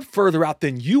one. I'm further out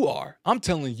than you are. I'm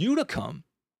telling you to come.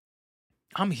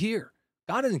 I'm here.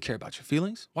 God doesn't care about your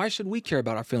feelings. Why should we care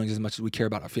about our feelings as much as we care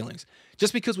about our feelings?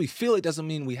 Just because we feel it doesn't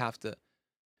mean we have to.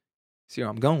 See where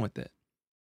I'm going with it.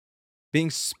 Being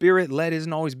spirit-led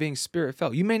isn't always being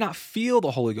spirit-felt. You may not feel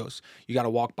the Holy Ghost. You got to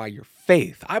walk by your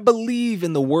faith. I believe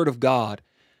in the word of God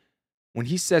when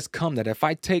he says come, that if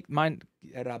I take when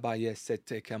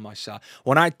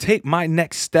I take my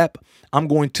next step, I'm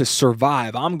going to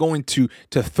survive. I'm going to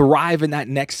thrive in that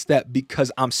next step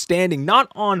because I'm standing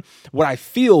not on what I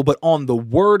feel, but on the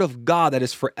word of God that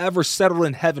is forever settled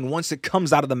in heaven once it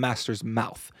comes out of the master's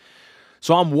mouth.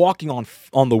 So I'm walking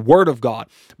on the word of God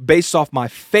based off my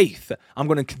faith. I'm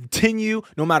going to continue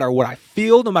no matter what I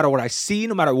feel, no matter what I see,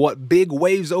 no matter what big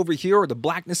waves over here or the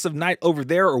blackness of night over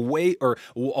there or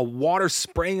a water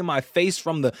spraying in my face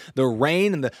from the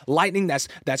rain and the lightning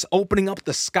that's opening up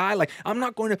the sky. Like I'm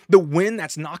not going to, the wind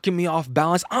that's knocking me off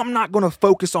balance. I'm not going to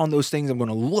focus on those things. I'm going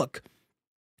to look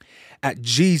at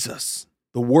Jesus,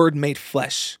 the word made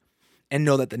flesh, and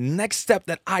know that the next step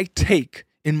that I take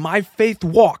in my faith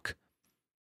walk,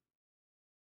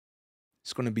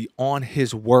 it's going to be on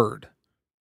his word.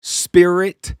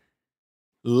 Spirit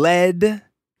led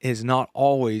is not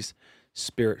always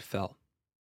spirit felt.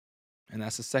 And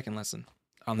that's the second lesson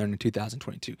I learned in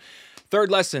 2022. Third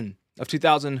lesson of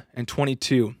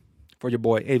 2022 for your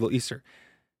boy Abel Easter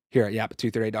here at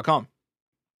yap238.com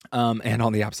and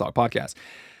on the Apostolic Podcast.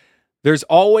 There's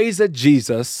always a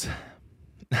Jesus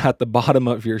at the bottom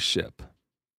of your ship.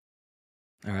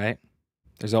 All right?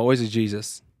 There's always a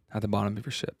Jesus at the bottom of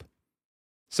your ship.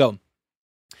 So,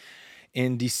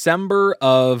 in December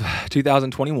of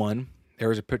 2021, there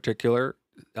was a particular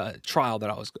trial that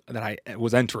I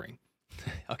was entering.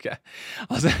 Okay,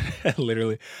 I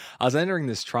was entering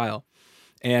this trial,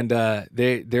 and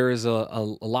there is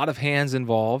a lot of hands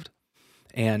involved,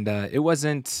 and it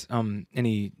wasn't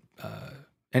anything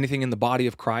in the body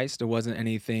of Christ. It wasn't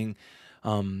anything.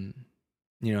 It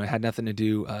had nothing to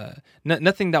do.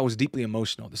 Nothing that was deeply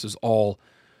emotional. This was all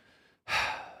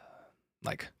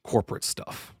like corporate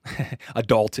stuff,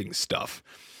 adulting stuff,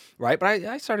 right? But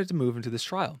I started to move into this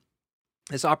trial.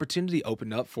 This opportunity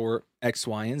opened up for X,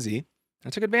 Y, and Z.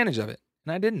 I took advantage of it.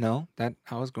 And I didn't know that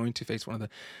I was going to face one of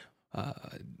the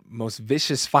most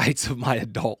vicious fights of my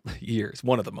adult years.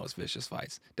 One of the most vicious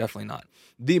fights. Definitely not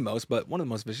the most, but one of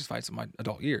the most vicious fights of my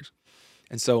adult years.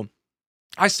 And so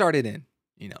I started in,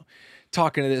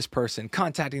 talking to this person,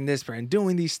 contacting this person,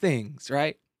 doing these things,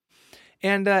 right?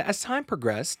 And as time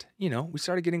progressed, we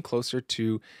started getting closer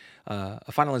to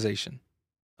a finalization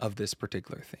of this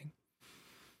particular thing.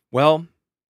 Well,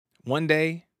 one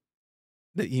day,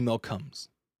 the email comes.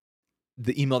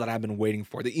 The email that I've been waiting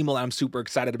for, the email that I'm super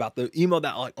excited about, the email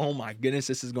that like, oh my goodness,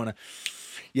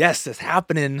 yes, it's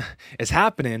happening. It's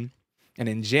happening. And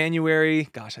in January,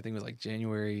 gosh, I think it was like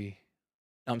February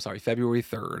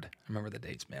 3rd. I remember the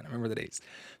dates, man. I remember the dates.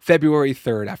 February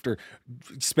 3rd, after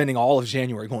spending all of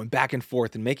January going back and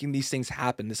forth and making these things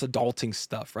happen, this adulting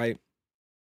stuff, right?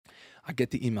 I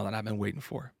get the email that I've been waiting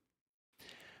for.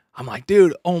 I'm like,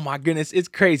 dude, oh my goodness, it's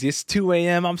crazy. It's 2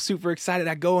 a.m. I'm super excited.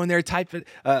 I go in there, type it,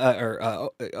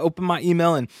 open my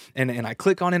email and I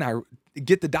click on it. I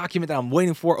get the document that I'm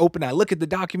waiting for, open. I look at the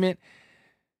document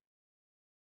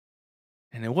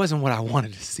and it wasn't what I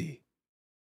wanted to see.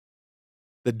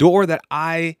 The door that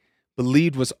I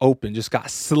believed was open just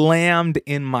got slammed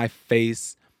in my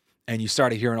face, and you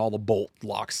started hearing all the bolt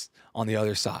locks on the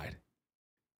other side.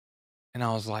 And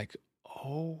I was like,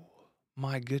 oh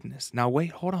my goodness. Now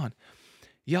wait, hold on.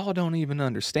 Y'all don't even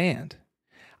understand.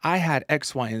 I had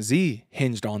X, Y, and Z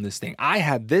hinged on this thing. I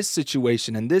had this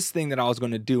situation and this thing that I was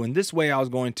going to do, and this way I was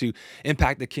going to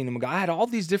impact the kingdom of God. I had all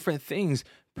these different things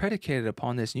predicated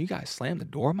upon this, and you guys slammed the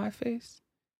door in my face?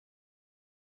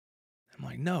 I'm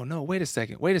like, no, wait a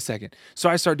second. So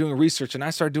I start doing research and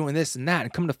I start doing this and that,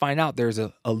 and come to find out there's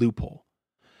a loophole.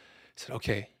 I said,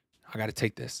 okay, I got to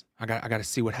take this. I got to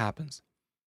see what happens.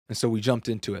 And so we jumped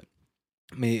into it.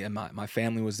 Me and my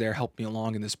family was there, helping me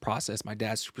along in this process. My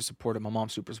dad's super supportive. My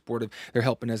mom's super supportive. They're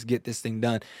helping us get this thing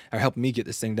done, or helping me get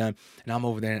this thing done. And I'm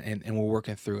over there and we're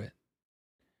working through it.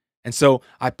 And so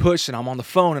I push and I'm on the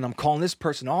phone and I'm calling this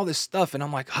person, all this stuff. And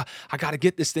I'm like, I got to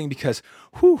get this thing because,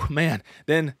 man,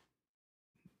 then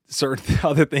certain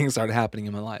other things started happening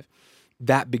in my life.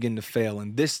 That began to fail,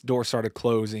 and this door started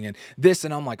closing, and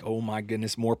I'm like, oh my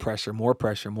goodness, more pressure.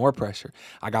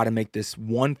 I got to make this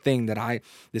one thing that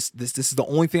this is the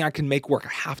only thing I can make work.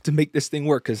 I have to make this thing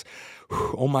work because,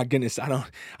 oh my goodness, I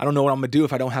don't know what I'm gonna do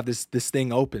if I don't have this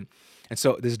thing open. And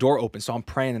so this door open. So I'm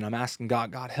praying and I'm asking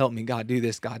God, help me, God, do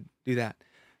this, God, do that.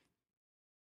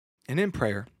 And in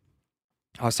prayer,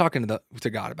 I was talking to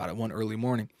God about it one early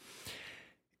morning,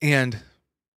 and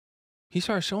He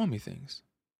started showing me things.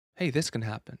 Hey, this can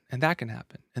happen, and that can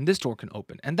happen, and this door can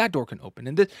open, and that door can open,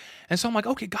 and so I'm like,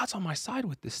 okay, God's on my side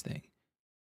with this thing.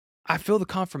 I feel the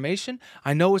confirmation.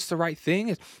 I know it's the right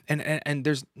thing, and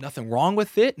there's nothing wrong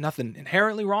with it, nothing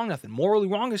inherently wrong, nothing morally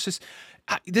wrong. It's just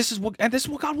this is what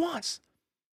God wants.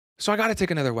 So I got to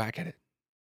take another whack at it,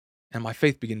 and my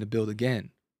faith began to build again.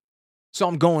 So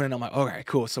I'm going, and I'm like, all right,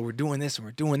 cool. So we're doing this, and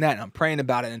we're doing that, and I'm praying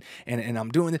about it, and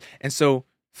I'm doing it, and so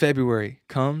February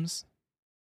comes,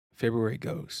 February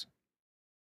goes.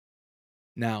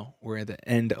 Now we're at the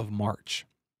end of March,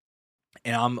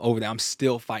 and I'm over there. I'm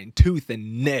still fighting tooth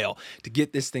and nail to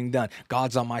get this thing done.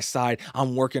 God's on my side.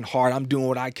 I'm working hard. I'm doing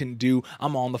what I can do.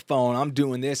 I'm on the phone. I'm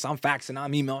doing this. I'm faxing.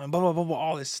 I'm emailing, blah, blah, blah, blah,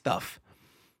 all this stuff.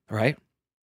 Right?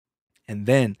 And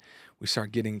then we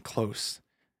start getting close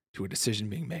to a decision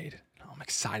being made. I'm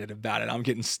excited about it. I'm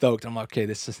getting stoked. I'm like, okay,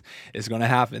 this is going to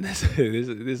happen. This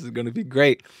is going to be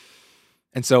great.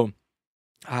 And so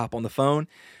I hop on the phone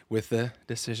with the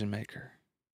decision maker.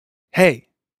 Hey,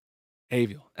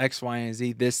 Aviel, X, Y, and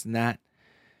Z, this and that.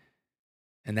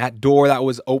 And that door that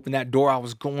was open, that door I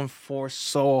was going for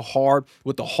so hard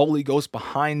with the Holy Ghost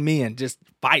behind me and just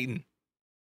fighting.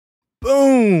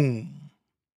 Boom!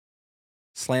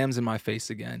 Slams in my face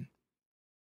again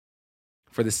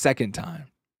for the second time.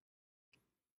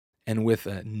 And with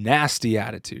a nasty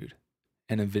attitude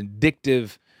and a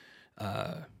vindictive,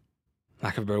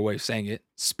 lack of a better way of saying it,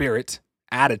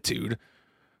 attitude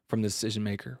from the decision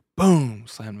maker. Boom,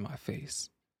 slammed in my face.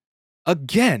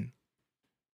 Again.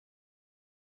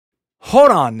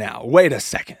 Hold on now. Wait a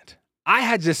second. I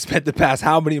had just spent the past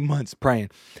how many months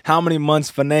praying, how many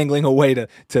months finagling a way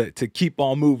to keep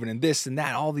on moving and this and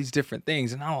that, all these different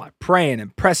things. And I'm like praying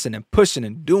and pressing and pushing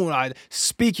and doing,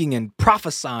 speaking and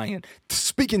prophesying and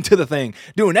speaking to the thing,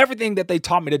 doing everything that they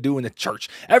taught me to do in the church,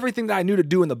 everything that I knew to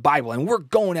do in the Bible. And we're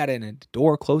going at it, and the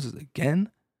door closes again.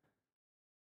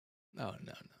 No.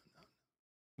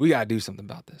 We got to do something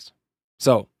about this.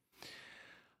 So,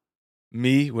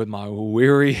 me with my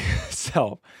weary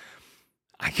self,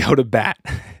 I go to bat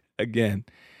again.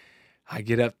 I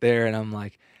get up there and I'm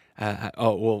like,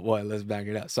 let's back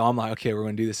it up. So I'm like, okay, we're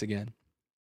going to do this again.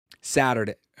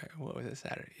 Saturday. What was it,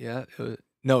 Saturday? Yeah, it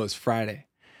was Friday.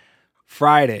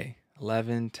 Friday,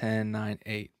 11, 10, 9,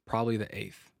 8, probably the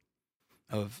 8th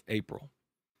of April.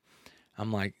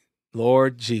 I'm like,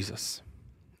 Lord Jesus,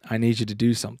 I need you to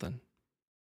do something.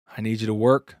 I need you to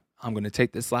work. I'm going to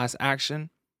take this last action,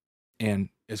 and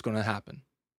it's going to happen.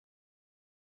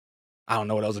 I don't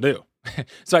know what else to do.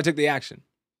 So I took the action,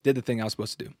 did the thing I was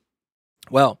supposed to do.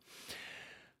 Well,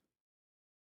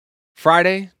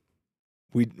 Friday,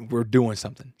 we're doing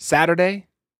something. Saturday,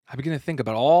 I begin to think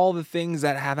about all the things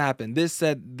that have happened. This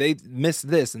said they missed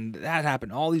this and that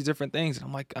happened, all these different things. And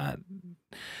I'm like, God,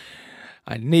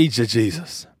 I need you,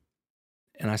 Jesus.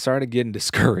 And I started getting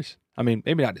discouraged. I mean,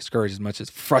 maybe not discouraged as much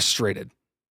as frustrated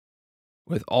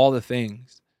with all the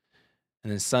things.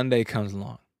 And then Sunday comes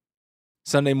along.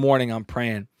 Sunday morning, I'm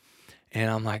praying.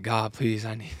 And I'm like, God, please,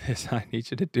 I need this. I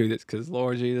need you to do this because,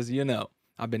 Lord Jesus, you know,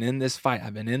 I've been in this fight.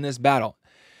 I've been in this battle.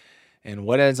 And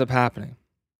what ends up happening?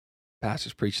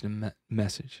 Pastor's preaching a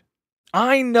message.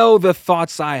 I know the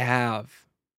thoughts I have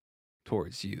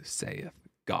towards you, saith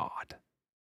God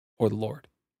or the Lord.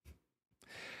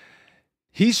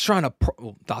 He's trying to,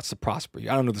 thoughts to prosper you.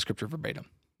 I don't know the scripture verbatim.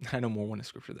 I know more one of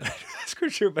scripture than I do the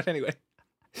scripture, but anyway.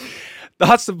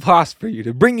 Thoughts to prosper you,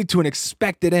 to bring you to an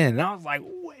expected end. And I was like,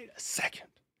 wait a second.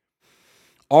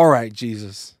 All right,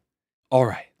 Jesus. All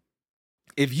right.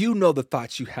 If you know the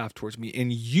thoughts you have towards me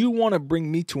and you want to bring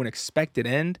me to an expected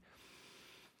end,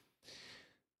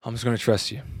 I'm just going to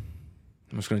trust you.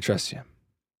 I'm just going to trust you.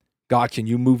 God, can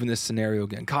you move in this scenario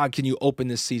again? God, can you open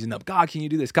this season up? God, can you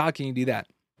do this? God, can you do that?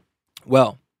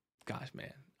 Well, gosh,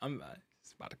 man, I'm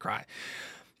about to cry.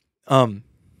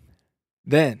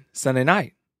 Then Sunday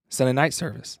night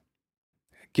service,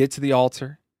 get to the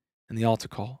altar and the altar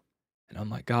call. And I'm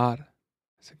like, God, I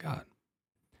said, God,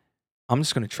 I'm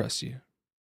just going to trust you.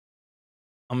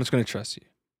 I'm just going to trust you.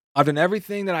 I've done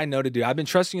everything that I know to do. I've been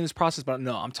trusting you in this process, but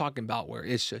no, I'm talking about where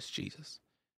it's just Jesus.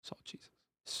 It's all Jesus.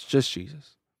 It's just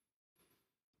Jesus.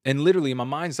 And literally in my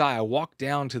mind's eye, I walk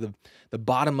down to the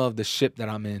bottom of the ship that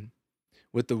I'm in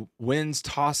with the winds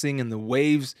tossing and the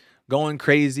waves going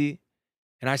crazy.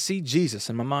 And I see Jesus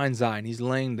in my mind's eye, and he's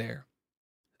laying there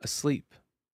asleep.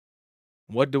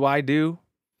 What do?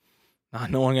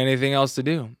 Not knowing anything else to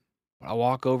do. But I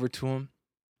walk over to him,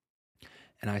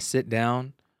 and I sit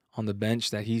down on the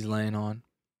bench that he's laying on.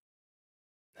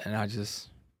 And I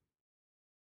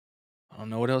don't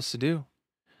know what else to do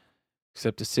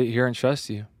except to sit here and trust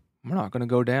you. We're not going to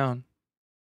go down.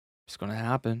 It's going to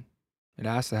happen. It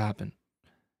has to happen.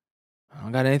 I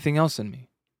don't got anything else in me.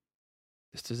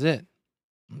 This is it.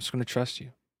 I'm just going to trust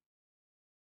you.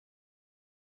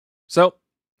 So,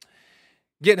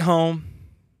 get home,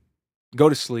 go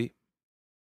to sleep,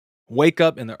 wake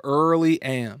up in the early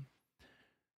AM,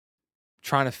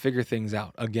 trying to figure things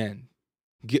out again,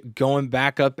 going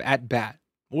back up at bat.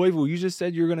 Boy, well, you just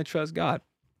said you were going to trust God.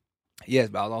 Yes,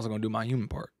 but I was also going to do my human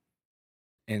part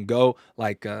and go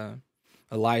like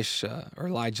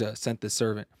Elijah sent the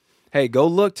servant. Hey, go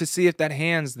look to see if that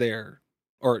hand's there,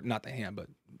 or not the hand, but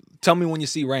tell me when you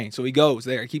see rain. So he goes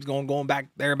there. He keeps going back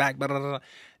there, back. Blah, blah, blah.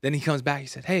 Then he comes back. He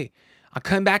said, hey, I'm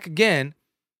coming back again.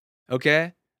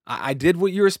 Okay. I did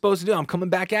what you were supposed to do. I'm coming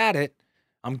back at it.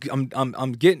 I'm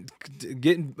getting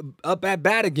up at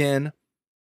bat again.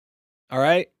 All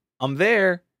right. I'm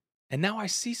there. And now I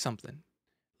see something.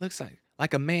 Looks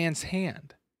like a man's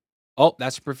hand. Oh,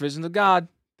 that's the provision of God.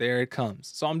 There it comes.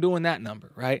 So I'm doing that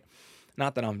number, right?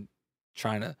 Not that I'm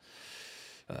trying to,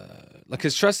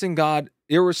 because trusting God,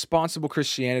 irresponsible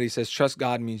Christianity says trust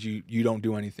God means you don't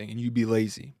do anything and you be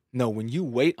lazy. No, when you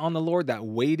wait on the Lord, that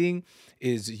waiting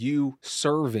is you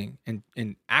serving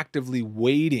and actively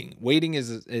waiting. Waiting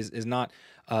is not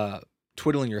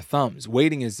twiddling your thumbs.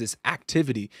 Waiting is this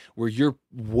activity where you're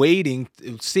waiting,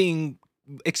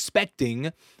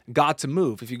 expecting God to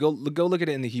move. If you go look at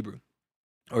it in the Hebrew,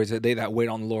 or is it they that wait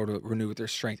on the Lord will renew with their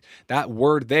strength? That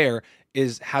word there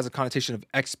has a connotation of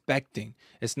expecting.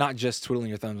 It's not just twiddling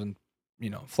your thumbs and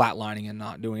flatlining and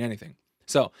not doing anything.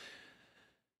 So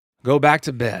go back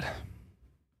to bed,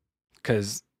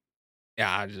 because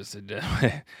I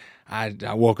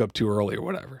woke up too early or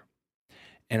whatever.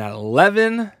 And at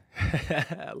 11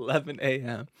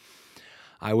 a.m.,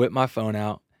 I whipped my phone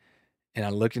out and I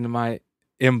looked into my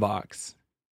inbox,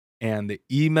 and the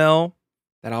email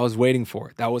that I was waiting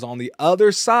for, that was on the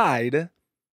other side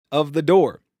of the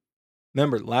door.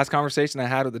 Remember, the last conversation I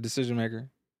had with the decision maker,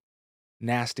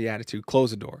 nasty attitude, close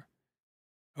the door.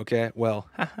 Okay, well,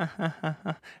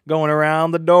 going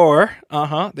around the door,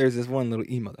 there's this one little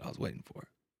email that I was waiting for.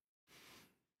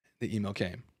 The email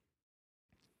came.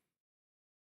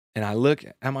 And I look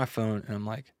at my phone and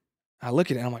I look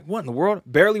at it and I'm like, what in the world?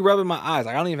 Barely rubbing my eyes.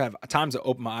 I don't even have time to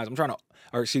open my eyes.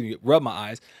 Rub my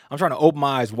eyes. I'm trying to open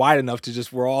my eyes wide enough to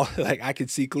just, we're all like, I can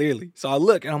see clearly. So I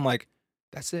look and I'm like,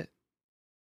 that's it.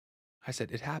 I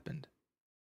said, it happened.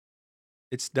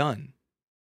 It's done.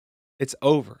 It's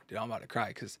over. Dude, I'm about to cry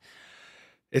because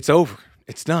it's over.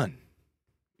 It's done.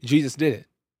 Jesus did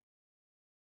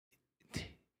it.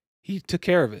 He took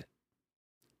care of it.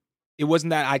 It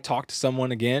wasn't that I talked to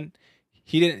someone again.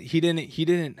 He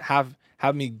didn't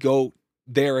have me go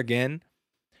there again.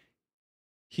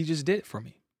 He just did it for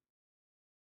me.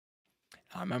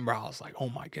 I remember I was like, oh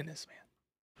my goodness, man.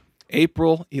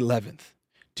 April 11th,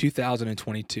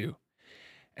 2022.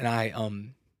 And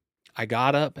I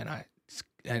got up and I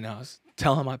was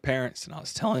telling my parents and I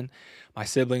was telling my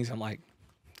siblings, I'm like,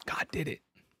 God did it.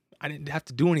 I didn't have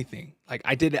to do anything. Like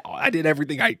I did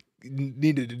everything I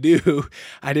needed to do.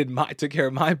 I took care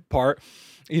of my part,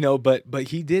 but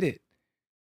he did it.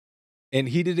 And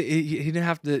he did it. He didn't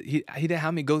have to, he didn't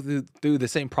have me go through the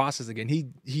same process again.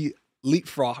 He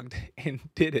leapfrogged and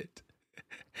did it.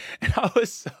 And I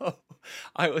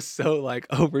was so like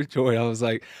overjoyed. I was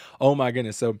like, oh my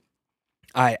goodness. So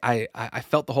I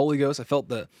felt the Holy Ghost. I felt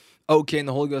the okay in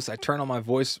the Holy Ghost. I turned on my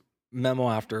voice memo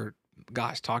after,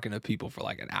 gosh, talking to people for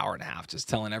like an hour and a half, just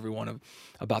telling everyone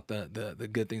about the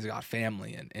good things about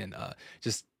family and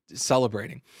just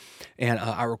celebrating. And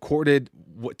I recorded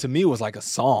what to me was like a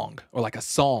song or like a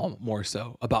psalm more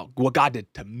so about what God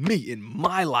did to me in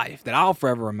my life that I'll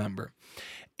forever remember.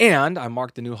 And I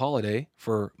marked a new holiday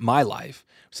for my life.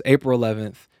 It's April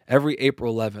 11th. Every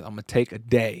April 11th, I'm going to take a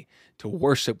day to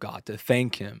worship God, to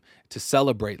thank him, to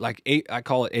celebrate. Like I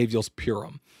call it Avils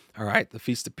Purim. All right, the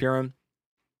Feast of Purim,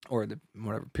 or the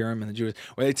whatever Purim in the Jewish,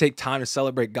 where they take time to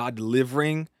celebrate God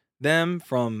delivering them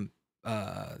from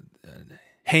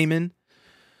Haman.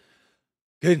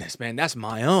 Goodness, man, that's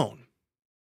my own.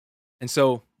 And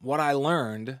so what I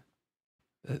learned,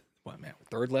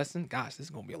 third lesson? Gosh, this is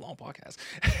going to be a long podcast.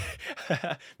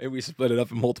 Maybe we split it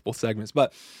up in multiple segments.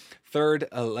 But third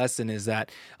lesson is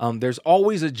that there's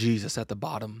always a Jesus at the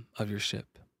bottom of your ship.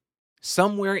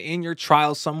 Somewhere in your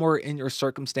trial, somewhere in your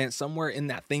circumstance, somewhere in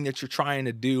that thing that you're trying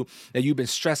to do, that you've been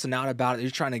stressing out about, that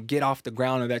you're trying to get off the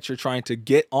ground, or that you're trying to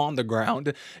get on the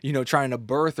ground, trying to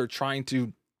birth or trying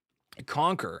to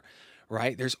conquer,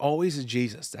 right? There's always a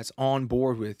Jesus that's on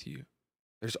board with you.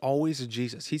 There's always a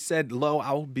Jesus. He said, lo,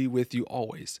 I will be with you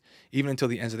always, even until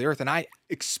the ends of the earth. And I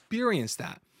experienced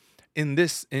that in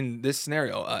this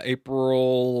scenario,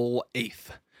 April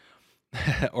 8th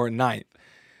or 9th.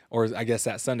 Or I guess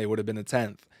that Sunday would have been the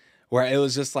 10th, where it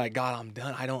was just like, God, I'm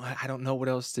done. I don't know what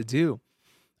else to do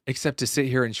except to sit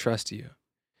here and trust you.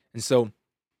 And so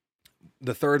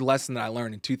the third lesson that I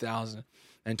learned in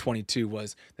 2022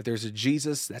 was that there's a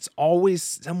Jesus that's always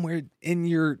somewhere in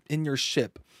your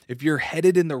ship. If you're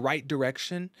headed in the right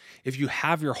direction, if you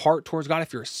have your heart towards God,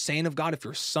 if you're a saint of God, if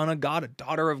you're a son of God, a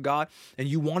daughter of God, and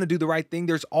you want to do the right thing,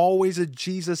 there's always a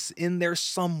Jesus in there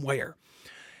somewhere.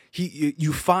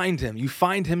 You find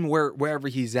him wherever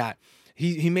he's at.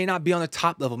 He may not be on the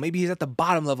top level. Maybe he's at the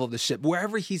bottom level of the ship.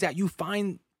 Wherever he's at, you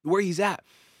find where he's at.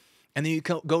 And then you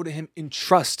go to him in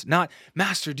trust, not,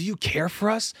 Master, do you care for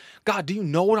us? God, do you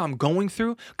know what I'm going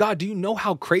through? God, do you know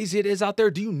how crazy it is out there?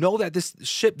 Do you know that this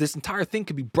ship, this entire thing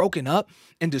could be broken up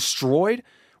and destroyed?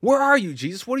 Where are you,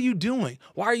 Jesus? What are you doing?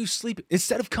 Why are you sleeping?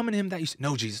 Instead of coming to him that you say,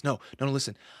 no, Jesus, no,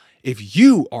 listen. If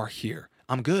you are here,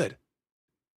 I'm good.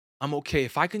 I'm okay.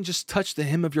 If I can just touch the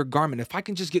hem of your garment, if I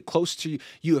can just get close to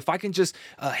you, if I can just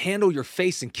handle your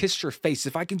face and kiss your face,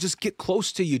 if I can just get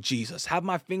close to you, Jesus, have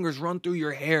my fingers run through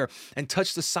your hair and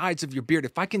touch the sides of your beard,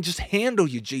 if I can just handle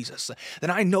you, Jesus,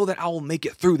 then I know that I will make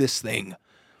it through this thing.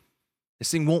 This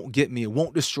thing won't get me. It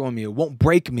won't destroy me. It won't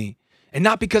break me. And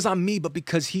not because I'm me, but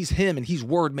because he's him and he's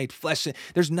word made flesh.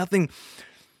 There's nothing.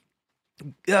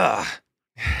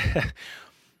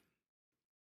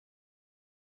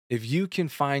 If you can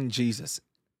find Jesus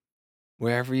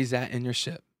wherever he's at in your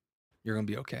ship, you're going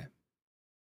to be okay.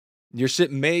 Your ship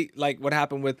may, like what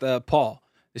happened with Paul,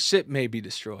 the ship may be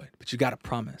destroyed, but you got a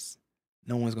promise.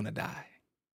 No one's going to die.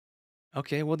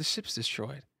 Okay, well, the ship's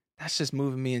destroyed. That's just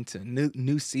moving me into a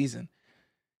new season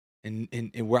and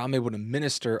where I'm able to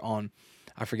minister on,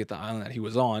 I forget the island that he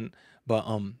was on, but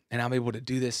and I'm able to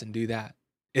do this and do that.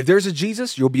 If there's a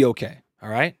Jesus, you'll be okay. All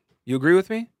right? You agree with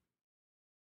me?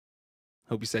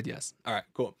 Hope you said yes. All right,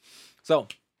 cool. So,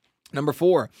 number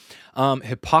 4,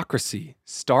 hypocrisy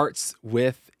starts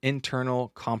with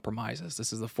internal compromises.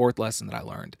 This is the 4th lesson that I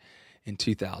learned in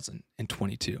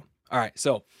 2022. All right,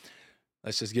 so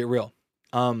let's just get real.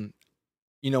 When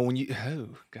you,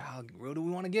 God, how real do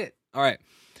we want to get? All right.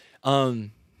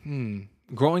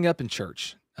 Growing up in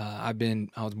church, I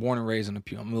was born and raised in a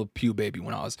pew. I'm a little pew baby.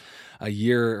 When I was a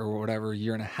year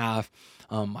and a half,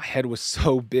 my head was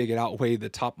so big it outweighed the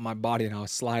top of my body, and I would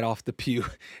slide off the pew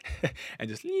and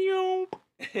just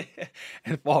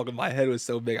and fall. My head was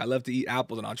so big. I loved to eat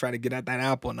apples, and I'd try to get at that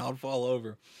apple, and I'd fall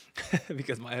over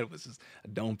because my head was just a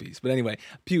dome piece. But anyway,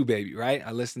 pew baby, right?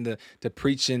 I listened to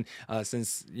preaching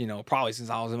since probably since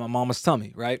I was in my mama's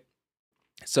tummy, right?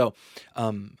 So,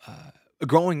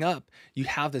 growing up, you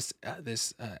have this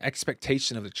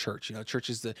expectation of the church. Church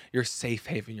is your safe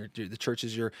haven. The church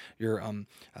is your uh,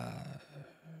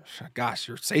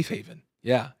 your safe haven.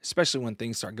 Yeah, especially when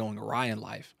things start going awry in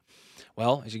life.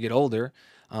 Well, as you get older,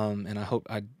 and I hope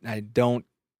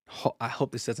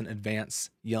this doesn't advance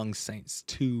young saints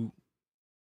too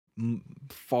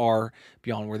far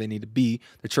beyond where they need to be.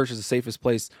 The church is the safest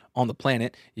place on the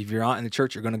planet. If you're not in the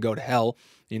church, you're going to go to hell.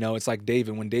 It's like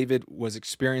David. When David was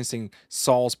experiencing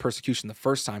Saul's persecution the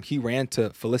first time, he ran to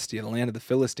Philistia, the land of the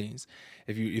Philistines.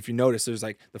 If you notice, there's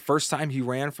like the first time he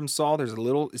ran from Saul,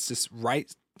 it's just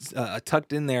right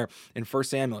tucked in there in First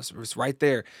Samuel. It's right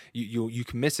there. You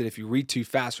can miss it if you read too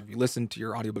fast or if you listen to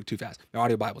your audiobook too fast, your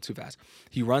audio Bible too fast.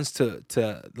 He runs to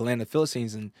the land of the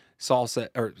Philistines, and Samuel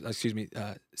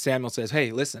says,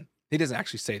 "Hey, listen." He doesn't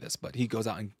actually say this, but he goes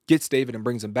out and gets David and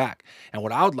brings him back. And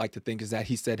what I would like to think is that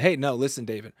he said, "Hey, no, listen,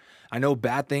 David, I know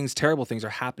bad things, terrible things are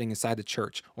happening inside the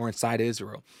church or inside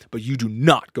Israel, but you do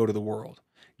not go to the world.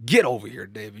 Get over here,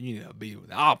 David.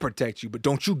 I'll protect you, but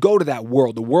don't you go to that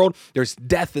world. The world, there's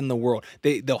death in the world.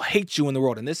 They'll hate you in the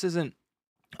world." And this isn't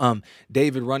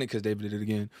David running, because David did it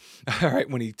again. All right,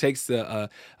 when he takes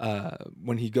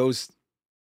when he goes,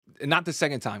 not the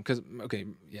second time, because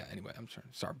anyway, I'm trying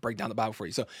to break down the Bible for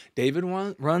you. So David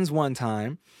runs one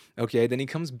time, okay, then he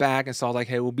comes back and Saul's like,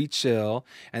 "Hey, we'll be chill."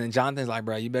 And then Jonathan's like,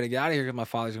 "Bro, you better get out of here because my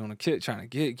father's going to trying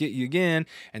to get you again."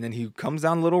 And then he comes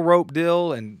down a little rope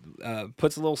deal and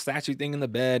puts a little statue thing in the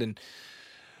bed. And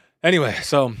anyway,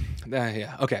 so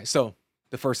okay, so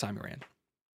the first time he ran,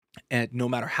 and no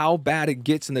matter how bad it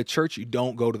gets in the church, you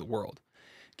don't go to the world.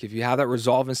 If you have that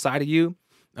resolve inside of you,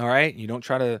 all right, you don't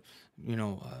try to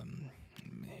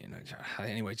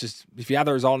anyway, just if you have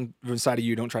the resolve inside of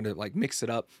you, don't try to like mix it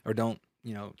up, or don't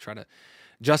try to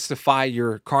justify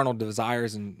your carnal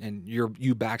desires and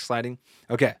you backsliding.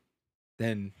 Okay,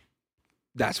 then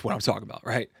that's what I'm talking about,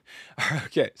 right?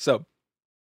 Okay, so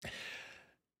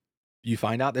you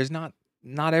find out there's not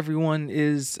everyone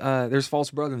is there's false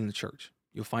brothers in the church.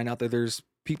 You'll find out that there's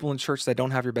people in church that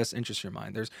don't have your best interest in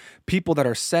mind. There's people that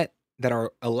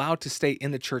are allowed to stay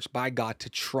in the church by God to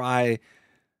try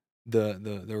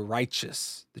the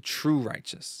righteous, the true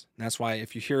righteous. And that's why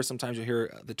if you hear, sometimes you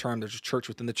hear the term, there's a church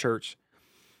within the church.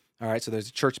 All right, so there's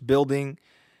a church building,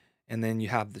 and then you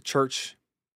have the church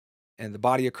and the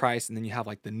body of Christ, and then you have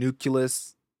like the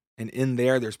nucleus. And in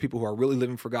there's people who are really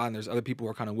living for God, and there's other people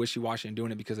who are kind of wishy-washy and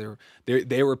doing it because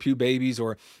they were pew babies,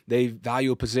 or they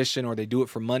value a position, or they do it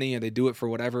for money, or they do it for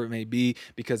whatever it may be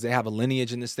because they have a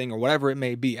lineage in this thing, or whatever it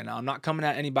may be. And I'm not coming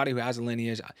at anybody who has a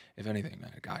lineage. If anything,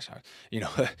 man, gosh,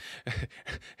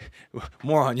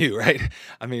 more on you, right?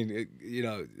 I mean,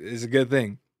 it's a good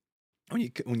thing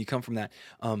when you come from that,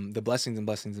 the blessings and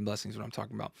blessings and blessings, what I'm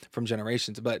talking about from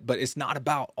generations. But it's not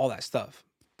about all that stuff.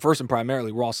 First and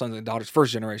primarily, we're all sons and daughters,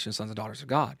 first generation sons and daughters of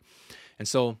God. And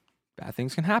so bad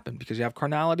things can happen because you have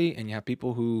carnality, and you have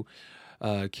people who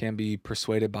can be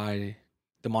persuaded by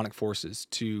demonic forces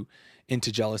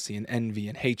into jealousy and envy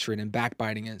and hatred and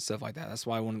backbiting and stuff like that. That's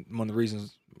why one of the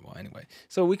reasons, well, anyway.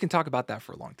 So we can talk about that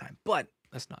for a long time, but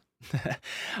let's not.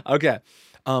 Okay.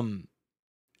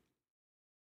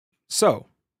 So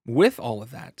with all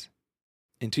of that,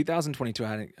 in 2022, I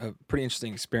had a pretty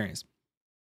interesting experience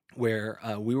where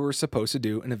we were supposed to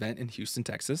do an event in Houston,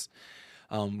 Texas,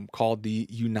 called the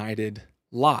United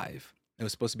Live. It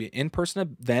was supposed to be an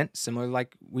in-person event, similar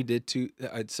to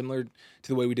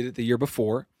the way we did it the year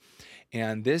before.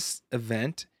 And this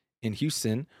event in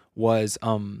Houston was,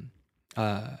 we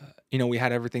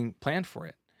had everything planned for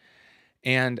it,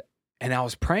 and I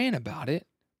was praying about it,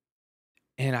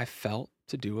 and I felt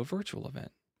to do a virtual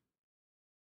event.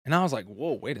 And I was like,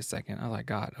 "Whoa, wait a second." I was like,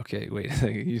 "God, okay, wait a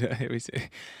second.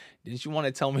 Didn't you want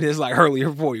to tell me this like earlier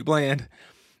before we planned?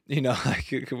 Like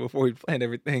before we planned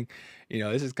everything.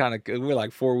 This is kind of, we're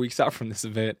like 4 weeks out from this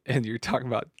event, and you're talking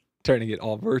about turning it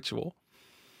all virtual."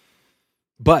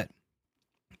 But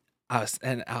I was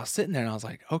sitting there and I was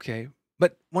like, okay.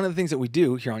 But one of the things that we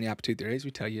do here on the Aptitude 30 is we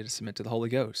tell you to submit to the Holy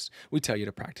Ghost. We tell you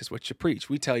to practice what you preach.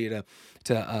 We tell you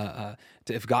to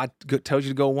if God tells you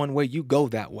to go one way, you go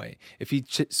that way. If He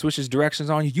switches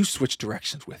directions on you, you switch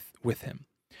directions with Him.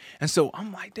 And so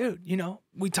I'm like, dude,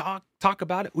 we talk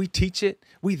about it, we teach it,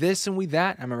 we this and we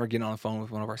that. I remember getting on the phone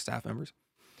with one of our staff members,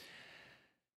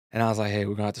 and I was like, "Hey,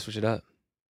 we're gonna have to switch it up.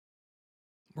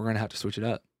 We're gonna have to switch it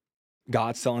up.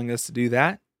 God's telling us to do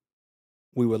that.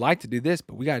 We would like to do this,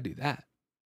 but we got to do that."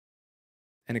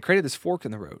 And it created this fork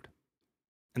in the road.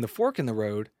 And the fork in the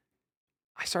road,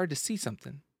 I started to see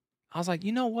something. I was like,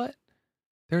 you know what?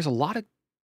 There's a lot of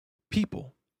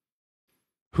people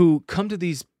who come to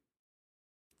these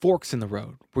forks in the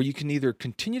road where you can either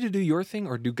continue to do your thing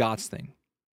or do God's thing.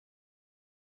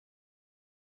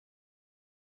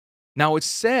 Now, it's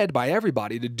said by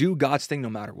everybody to do God's thing no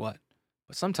matter what.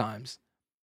 But sometimes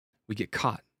we get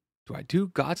caught. Do I do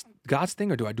God's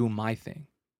thing or do I do my thing?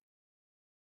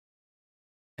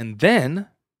 And then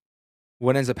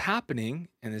what ends up happening,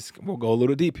 and this we'll go a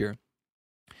little deep here.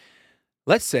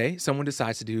 Let's say someone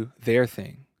decides to do their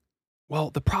thing.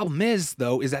 Well, the problem is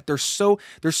though, is that they're so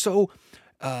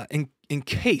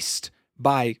encased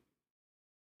by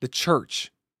the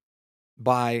church,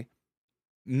 by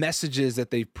messages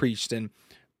that they've preached and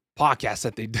podcasts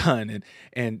that they've done,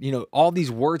 and all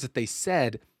these words that they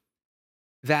said,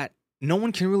 that no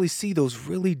one can really see those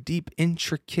really deep,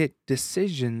 intricate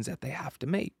decisions that they have to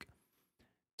make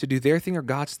to do their thing or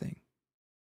God's thing.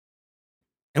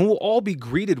 And we'll all be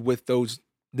greeted with the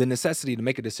necessity to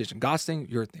make a decision. God's thing,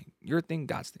 your thing,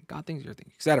 God's thing, God's thing, your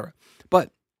thing, etc.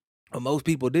 But what most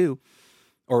people do,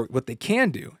 or what they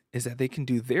can do, is that they can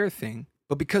do their thing,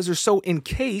 but because they're so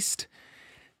encased,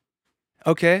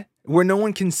 okay, where no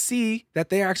one can see that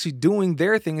they're actually doing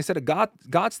their thing instead of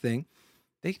God's thing,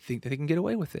 they think that they can get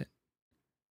away with it.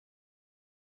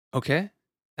 Okay?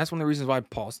 That's one of the reasons why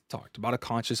Paul talked about a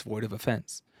conscious void of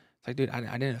offense. It's like, dude, I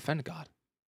didn't offend God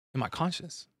in my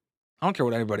conscience. I don't care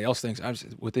what anybody else thinks.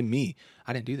 Within me,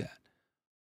 I didn't do that.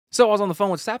 So I was on the phone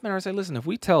with staff member. I said, listen, if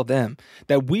we tell them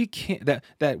that we can't,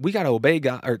 that we got to obey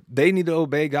God, or they need to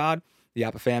obey God, the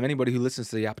Yappa fam, anybody who listens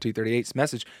to the Yappa 238's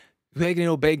message, if they need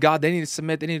to obey God, they need to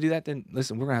submit, they need to do that, then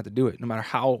listen, we're going to have to do it, no matter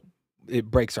how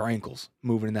it breaks our ankles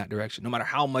moving in that direction, no matter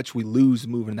how much we lose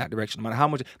moving in that direction, no matter how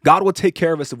much, God will take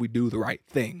care of us if we do the right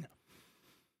thing.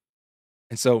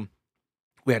 And so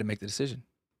we had to make the decision.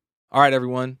 All right,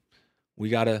 everyone, we're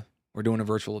doing a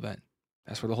virtual event.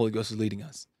 That's where the Holy Ghost is leading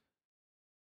us.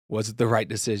 Was it the right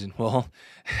decision? Well,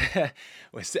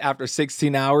 after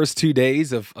 16 hours, 2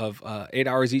 days of 8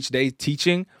 hours each day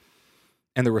teaching,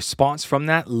 and the response from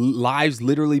that, lives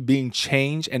literally being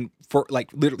changed, and for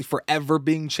literally forever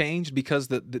being changed because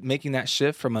the making that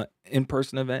shift from an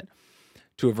in-person event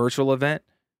to a virtual event,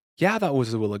 yeah, that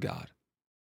was the will of God.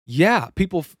 Yeah,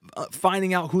 people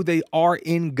finding out who they are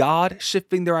in God,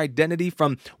 shifting their identity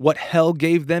from what hell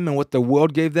gave them and what the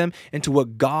world gave them into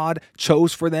what God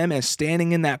chose for them, and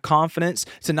standing in that confidence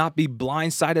to not be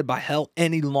blindsided by hell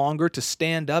any longer, to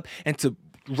stand up and to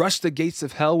rush the gates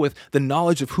of hell with the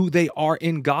knowledge of who they are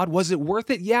in God. Was it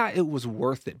worth it? Yeah, it was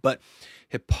worth it. But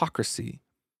hypocrisy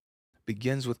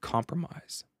begins with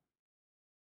compromise.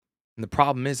 And the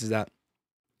problem is that,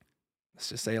 let's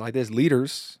just say it like this,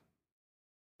 leaders,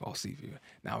 I'll see if you,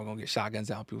 now we're going to get shotguns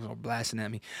out. People are blasting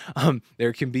at me.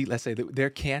 There can be, let's say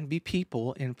there can be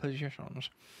people in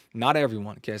positions, not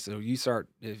everyone. Okay. So you start,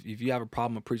 if you have a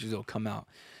problem with preachers, it'll come out,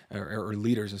 or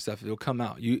leaders and stuff, it'll come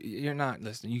out. You're not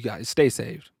listening. You guys stay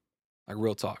saved. Like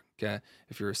real talk. Okay.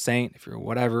 If you're a saint, if you're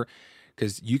whatever,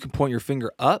 because you can point your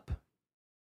finger up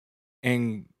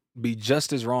and be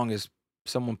just as wrong as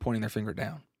someone pointing their finger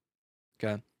down.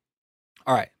 Okay.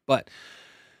 All right. But,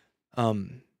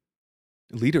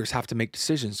 leaders have to make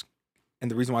decisions.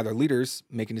 And the reason why they're leaders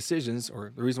making decisions,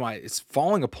 or the reason why it's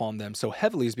falling upon them so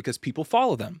heavily, is because people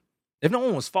follow them. If no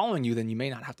one was following you, then you may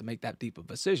not have to make that deep of a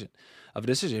decision. If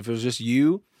it was just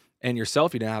you and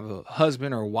yourself, you didn't have a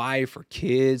husband or a wife or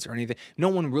kids or anything, no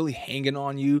one really hanging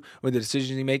on you with the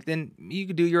decisions you make, then you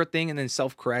could do your thing and then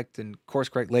self-correct and course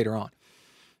correct later on,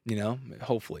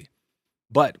 hopefully.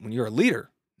 But when you're a leader,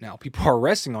 now people are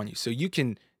resting on you. So you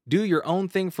can do your own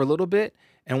thing for a little bit.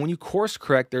 And when you course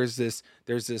correct, there's this,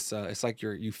 it's like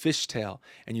you fishtail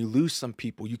and you lose some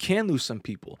people. You can lose some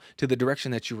people to the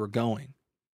direction that you were going,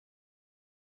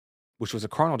 which was a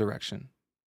carnal direction.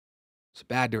 It's a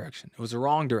bad direction. It was a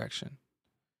wrong direction.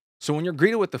 So when you're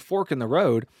greeted with the fork in the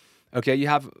road, okay, you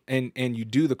have, and you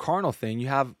do the carnal thing, you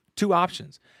have two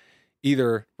options.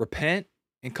 Either repent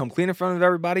and come clean in front of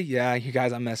everybody. Yeah, you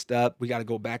guys, I messed up. We got to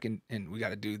go back and we got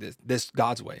to do this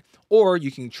God's way. Or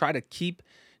you can try to keep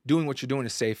doing what you're doing to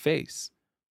save face.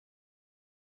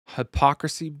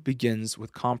 Hypocrisy begins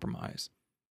with compromise.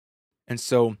 And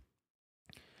so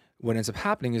what ends up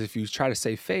happening is if you try to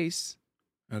save face,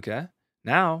 okay,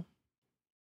 now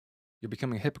you're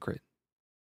becoming a hypocrite,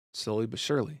 slowly but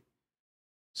surely.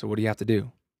 So what do you have to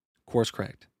do? Course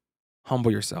correct.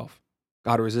 Humble yourself.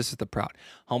 God resisteth the proud.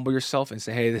 Humble yourself and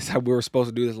say, hey, this is how we were supposed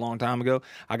to do this a long time ago.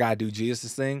 I got to do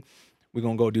Jesus' thing. We're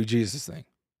going to go do Jesus' thing.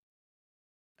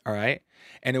 All right.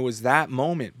 And it was that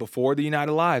moment before the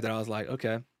United Live that I was like,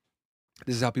 okay,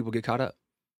 this is how people get caught up.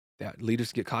 That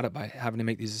leaders get caught up by having to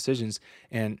make these decisions.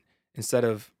 And instead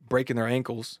of breaking their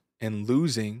ankles and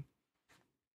losing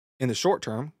in the short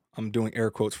term, I'm doing air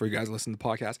quotes for you guys listening to the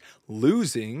podcast,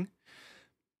 losing,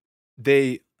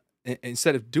 they,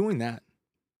 instead of doing that,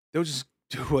 they'll just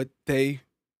do what they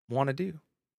want to do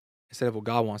instead of what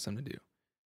God wants them to do.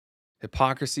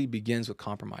 Hypocrisy begins with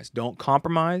compromise. Don't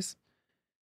compromise,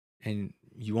 and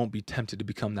you won't be tempted to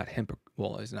become that hypocrite.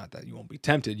 Well, it's not that you won't be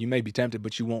tempted. You may be tempted,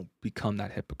 but you won't become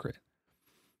that hypocrite.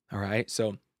 All right.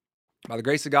 So by the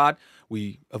grace of God,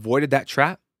 we avoided that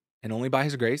trap, and only by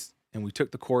his grace, and we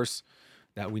took the course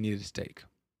that we needed to take.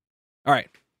 All right.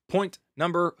 Point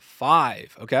number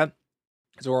 5. Okay.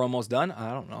 So we're almost done.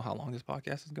 I don't know how long this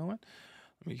podcast is going.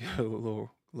 Let me get a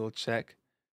little check.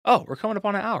 Oh, we're coming up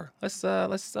on an hour. Let's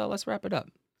wrap it up.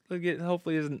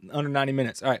 Hopefully it's under 90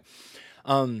 minutes. All right.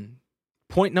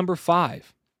 Point number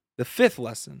 5, the 5th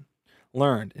lesson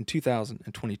learned in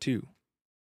 2022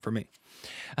 for me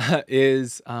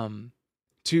is to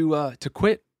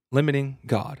quit limiting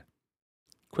God.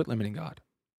 Quit limiting God.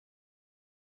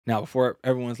 Now, before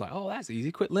everyone's like, "Oh, that's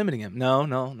easy. Quit limiting him." No.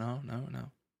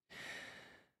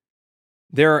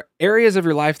 There are areas of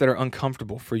your life that are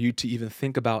uncomfortable for you to even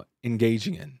think about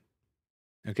engaging in.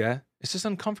 Okay? It's just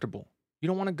uncomfortable. You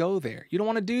don't want to go there. You don't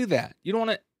want to do that. You don't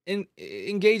want to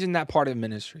engage in that part of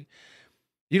ministry.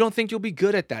 You don't think you'll be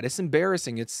good at that. It's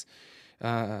embarrassing. It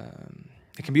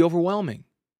can be overwhelming.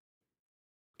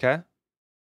 Okay?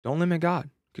 Don't limit God,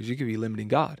 because you could be limiting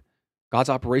God. God's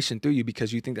operation through you,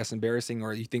 because you think that's embarrassing,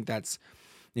 or you think that's,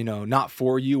 not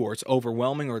for you, or it's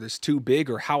overwhelming, or it's too big,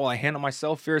 or how will I handle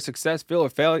myself, fear of success, fear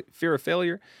of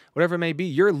failure, whatever it may be.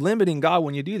 You're limiting God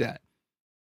when you do that.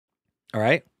 All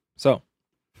right? So,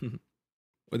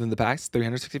 within the past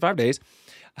 365 days,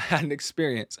 I had an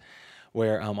experience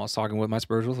where I was talking with my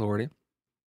spiritual authority,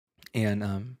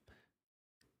 and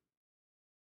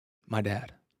my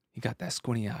dad, he got that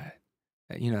squinty eye.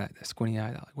 That squinty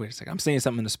eye. Like, wait a second, I'm seeing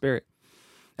something in the spirit.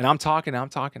 And I'm talking,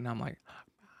 and I'm like,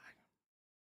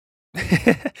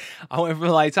 I went from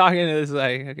like talking to this,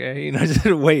 like, okay, just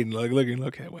waiting, looking,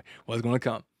 okay, what's going to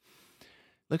come?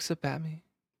 Looks up at me,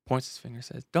 points his finger,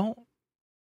 says, don't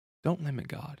limit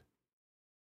God.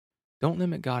 Don't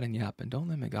limit God in Yap, and don't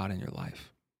limit God in your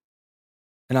life.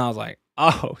 And I was like,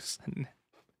 oh,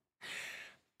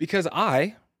 because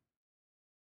I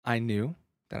knew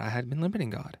that I had been limiting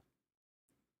God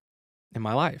in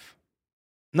my life.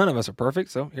 None of us are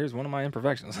perfect, so here's one of my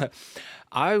imperfections. It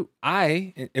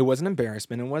was an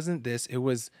embarrassment. It wasn't this. It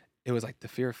was like the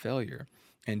fear of failure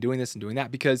and doing this and doing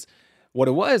that, because what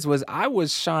it was I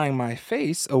was shying my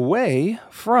face away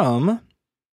from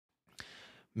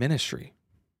ministry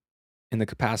in the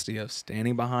capacity of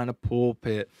standing behind a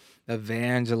pulpit,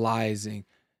 evangelizing,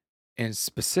 and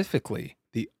specifically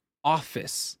the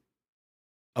office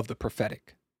of the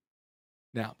prophetic.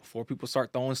 Now, before people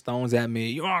start throwing stones at me,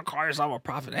 you want to call yourself a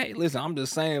prophet? Hey, listen, I'm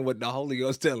just saying what the Holy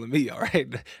Ghost telling me, all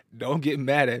right? Don't get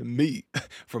mad at me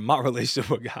for my relationship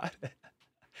with God.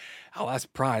 Oh, that's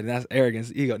pride, and that's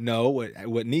arrogance, ego. No,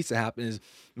 what needs to happen is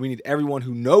we need everyone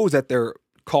who knows that they're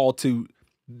called to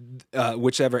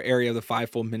whichever area of the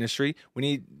fivefold ministry. We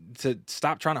need to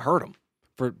stop trying to hurt them.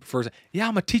 For yeah,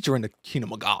 I'm a teacher in the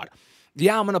kingdom of God.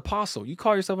 Yeah, I'm an apostle. You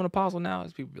call yourself an apostle now?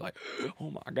 As people be like,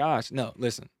 oh my gosh. No,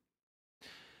 listen.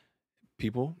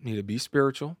 People need to be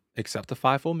spiritual, accept the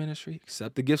fivefold ministry,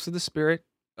 accept the gifts of the Spirit,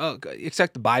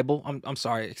 accept the Bible. I'm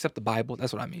sorry, accept the Bible.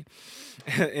 That's what I mean.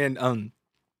 And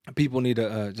people need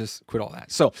to just quit all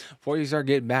that. So before you start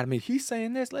getting mad at me, he's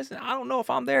saying this. Listen, I don't know if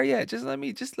I'm there yet. Just let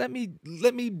me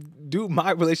do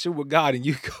my relationship with God, and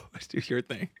you go do your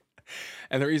thing.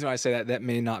 And the reason I say that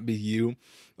may not be you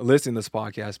listening to this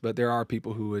podcast, but there are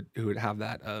people who would have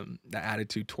that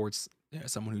attitude towards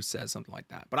someone who says something like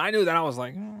that. But I knew that I was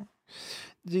like,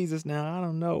 Jesus, now I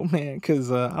don't know, man,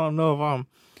 because I don't know if I'm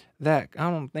that. I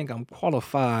don't think I'm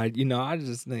qualified. I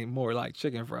just think more like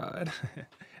chicken fried.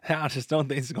 I just don't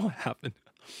think it's going to happen.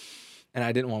 And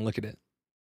I didn't want to look at it.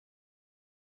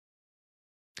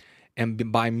 And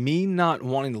by me not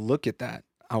wanting to look at that,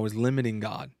 I was limiting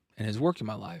God and his work in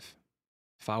my life.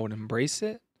 If I would embrace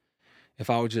it, if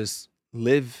I would just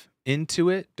live into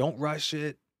it, don't rush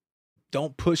it,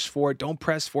 don't push for it, don't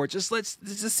press for it. Let's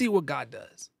just see what God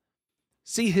does.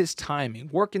 See his timing,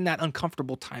 work in that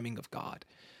uncomfortable timing of God.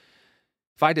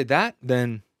 If I did that,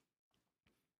 then,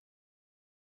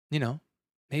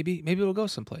 maybe it'll go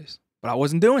someplace. But I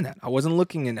wasn't doing that. I wasn't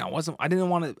looking in. I didn't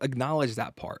want to acknowledge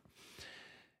that part.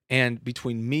 And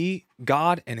between me,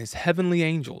 God, and his heavenly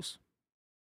angels,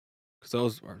 because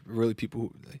those are really people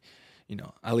who,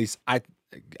 at least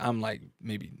I'm like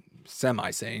maybe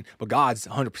semi-sane, but God's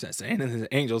 100% sane, and his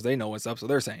angels, they know what's up, so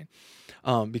they're sane.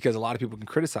 Because a lot of people can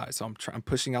criticize. So I'm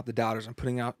pushing out the doubters. I'm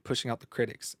pushing out the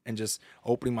critics, and just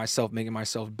opening myself, making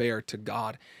myself bare to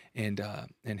God and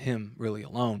Him really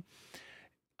alone.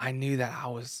 I knew that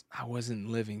I wasn't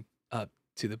living up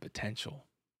to the potential,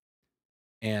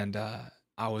 and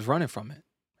I was running from it.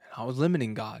 I was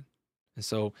limiting God. And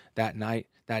so that night,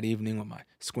 that evening, with my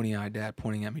squinty-eyed dad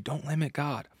pointing at me, "Don't limit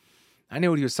God," I knew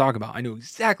what he was talking about. I knew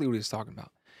exactly what he was talking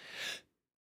about.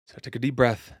 So I took a deep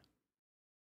breath.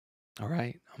 All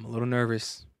right, I'm a little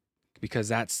nervous because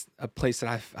that's a place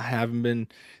that I haven't been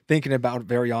thinking about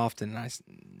very often.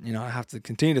 And I have to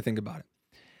continue to think about it.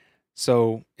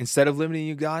 So instead of limiting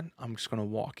you, God, I'm just going to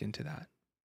walk into that.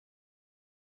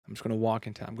 I'm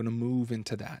going to move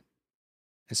into that.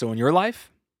 And so in your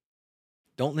life,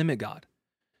 don't limit God.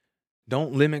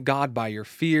 Don't limit God by your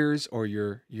fears or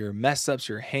your mess ups,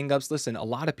 your hang ups. Listen, a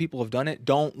lot of people have done it.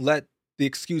 Don't let the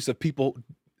excuse of people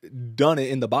done it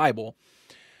in the Bible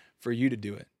for you to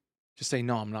do it. Just say,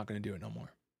 no, I'm not going to do it no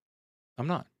more. I'm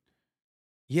not.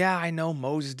 Yeah, I know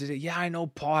Moses did it. Yeah, I know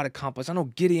Paul had a complex. I know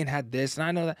Gideon had this. And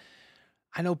I know that.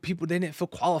 I know people, they didn't feel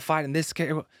qualified in this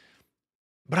case.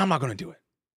 But I'm not going to do it.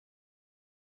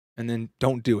 And then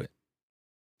don't do it.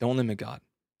 Don't limit God.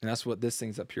 And that's what this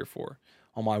thing's up here for.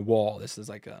 On my wall, this is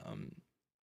like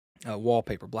a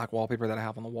wallpaper, black wallpaper that I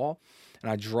have on the wall. And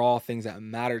I draw things that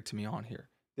matter to me on here.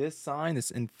 This sign,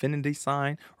 this infinity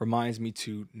sign, reminds me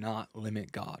to not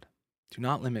limit God. Do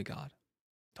not limit God.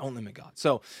 Don't limit God.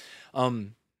 So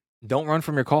don't run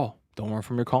from your call. Don't run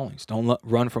from your callings. Don't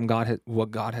run from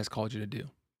what God has called you to do.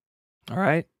 All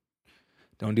right?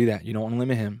 Don't do that. You don't want to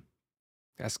limit him.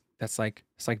 It's like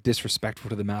disrespectful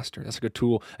to the master. That's like a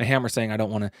tool, a hammer saying, I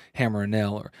don't want to hammer a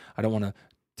nail, or I don't want to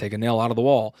take a nail out of the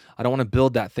wall. I don't want to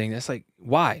build that thing. That's like,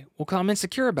 why? Well, because I'm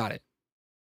insecure about it.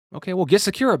 Okay, well, get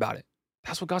secure about it.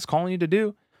 That's what God's calling you to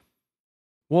do.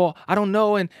 Well, I don't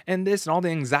know, and this and all the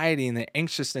anxiety and the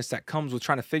anxiousness that comes with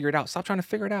trying to figure it out. Stop trying to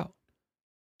figure it out.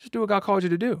 Just do what God called you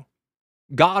to do.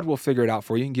 God will figure it out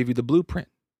for you and give you the blueprint.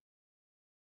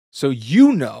 So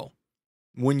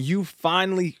when you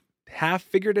finally have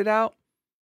figured it out,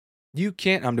 you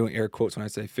can't, I'm doing air quotes when I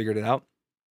say figured it out,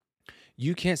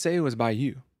 you can't say it was by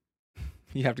you.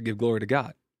 You have to give glory to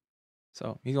God.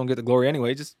 So he's going to get the glory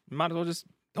anyway. Just might as well just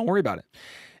don't worry about it.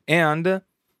 And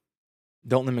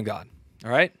don't limit God.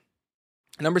 All right.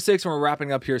 Number 6, and we're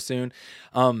wrapping up here soon.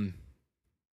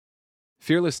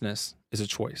 Fearlessness is a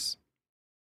choice.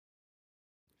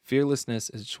 Fearlessness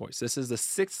is a choice. This is the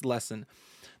 6th lesson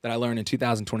that I learned in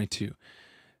 2022.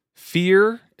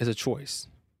 Fear is a choice.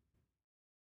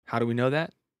 How do we know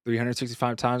that?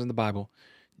 365 times in the Bible,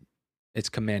 it's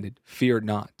commanded, fear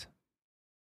not.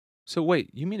 So wait,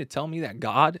 you mean to tell me that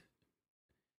God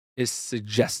is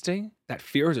suggesting that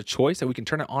fear is a choice, that we can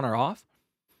turn it on or off?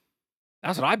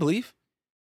 That's what I believe.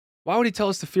 Why would he tell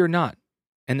us to fear not?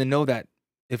 And then know that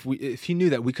if he knew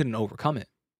that we couldn't overcome it,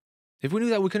 if we knew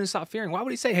that we couldn't stop fearing, why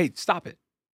would he say, hey, stop it,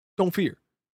 don't fear,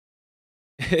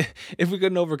 if we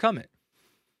couldn't overcome it?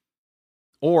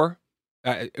 Or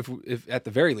if at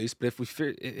the very least, but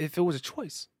if it was a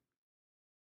choice.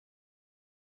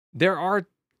 There are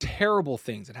terrible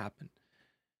things that happen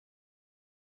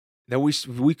that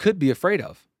we could be afraid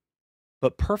of.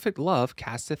 But perfect love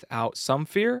casteth out some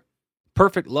fear.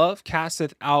 Perfect love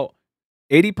casteth out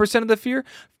 80% of the fear.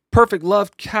 Perfect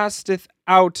love casteth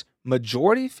out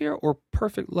majority fear, or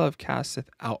perfect love casteth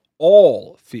out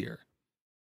all fear.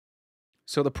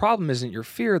 So the problem isn't your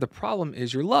fear, the problem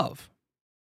is your love.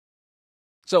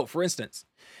 So, for instance,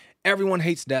 everyone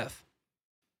hates death.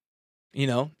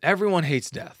 Everyone hates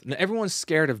death. Everyone's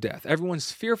scared of death.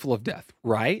 Everyone's fearful of death,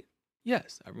 right?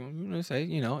 Yes. Everyone will say,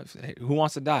 who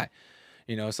wants to die?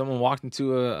 Someone walked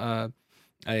into a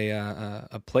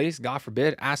place, God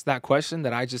forbid, asked that question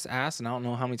that I just asked, and I don't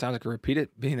know how many times I can repeat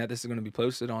it, being that this is going to be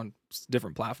posted on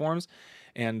different platforms.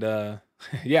 And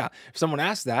if someone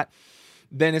asks that,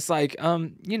 then it's like, no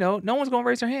one's going to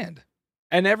raise their hand.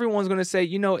 And everyone's going to say,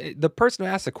 the person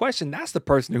who asked the question, that's the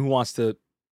person who wants to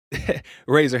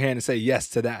raise their hand and say yes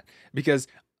to that. Because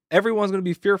everyone's going to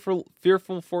be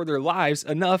fearful for their lives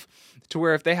enough to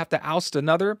where if they have to oust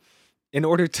another in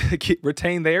order to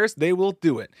retain theirs, they will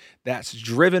do it. That's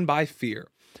driven by fear.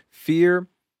 Fear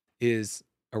is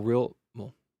a real,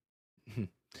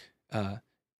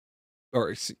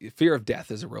 fear of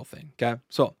death is a real thing. Okay.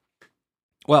 So,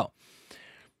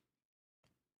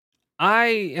 I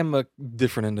am a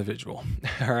different individual.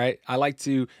 All right. I like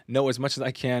to know as much as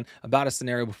I can about a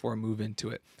scenario before I move into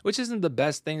it, which isn't the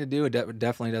best thing to do. It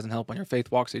definitely doesn't help on your faith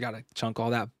walk. So you got to chunk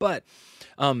all that. But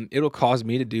it'll cause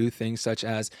me to do things such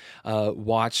as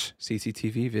watch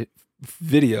CCTV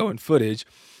video and footage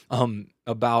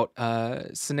about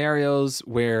scenarios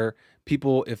where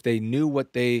people, if they knew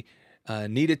what they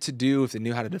needed to do, if they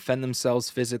knew how to defend themselves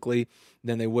physically,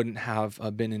 then they wouldn't have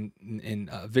been in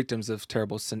victims of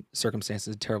terrible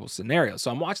circumstances, terrible scenarios.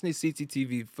 So I'm watching these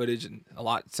CCTV footage and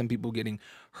some people getting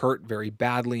hurt very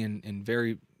badly in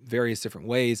very various different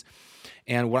ways.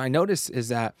 And what I notice is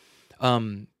that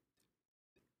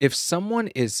if someone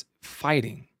is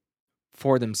fighting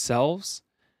for themselves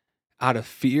out of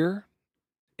fear,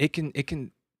 it can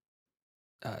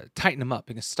tighten them up.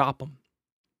 It can stop them.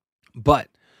 But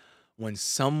when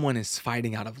someone is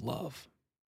fighting out of love,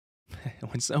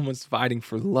 when someone's fighting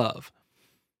for love,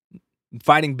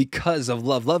 fighting because of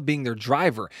love being their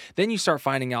driver, then you start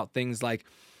finding out things like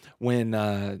when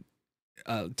not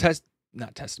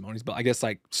testimonies, but I guess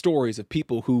like stories of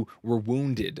people who were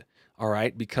wounded, all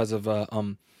right, because of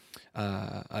a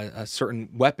certain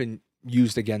weapon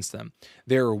used against them.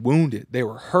 They were wounded, they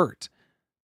were hurt.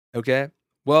 Okay,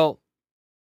 well,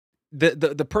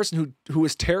 the person who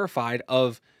was terrified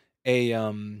of a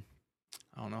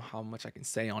I don't know how much I can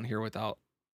say on here without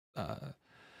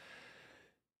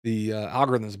the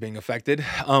algorithms being affected.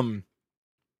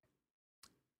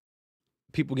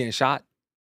 People getting shot.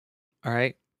 All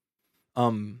right.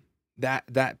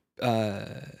 That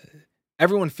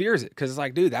everyone fears it because it's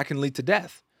like, dude, that can lead to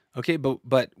death. Okay,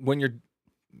 but when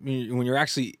you're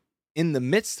actually in the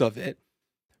midst of it,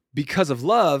 because of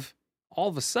love, all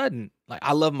of a sudden, like,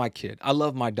 I love my kid, I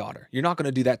love my daughter. You're not going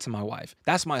to do that to my wife.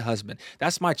 That's my husband.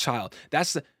 That's my child.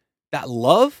 That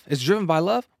love is driven by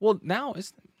love. Well, now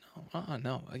it's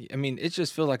no. I mean, it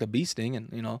just feels like a bee sting,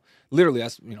 and literally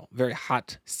that's very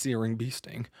hot, searing bee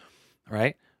sting,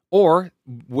 right? Or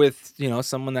with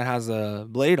someone that has a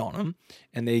blade on them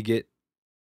and they get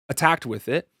attacked with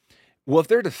it. Well, if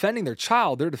they're defending their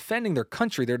child, they're defending their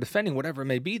country, they're defending whatever it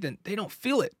may be, then they don't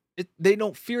feel it. They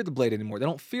don't fear the blade anymore. They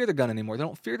don't fear the gun anymore. They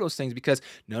don't fear those things because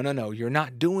no, you're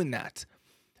not doing that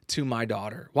to my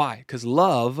daughter. Why? Because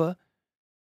love,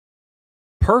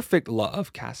 perfect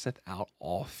love, casteth out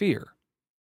all fear.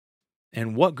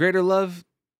 And what greater love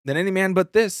than any man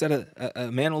but this, that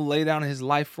a man will lay down his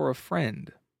life for a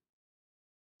friend.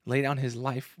 Lay down his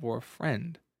life for a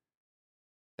friend.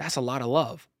 That's a lot of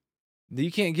love.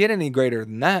 You can't get any greater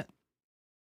than that.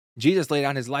 Jesus laid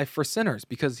down his life for sinners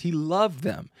because he loved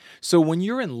them. So when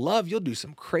you're in love, you'll do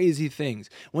some crazy things.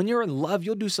 When you're in love,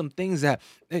 you'll do some things that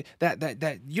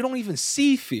you don't even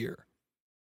see fear.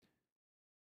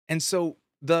 And so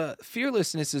the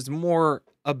fearlessness is more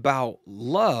about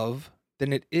love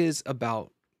than it is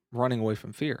about running away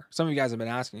from fear. Some of you guys have been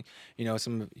asking,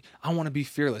 I want to be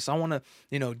fearless. I want to,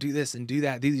 do this and do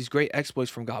that, do these great exploits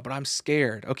from God, but I'm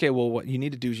scared. Okay, well, what you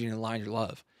need to do is you need to align your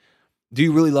love. Do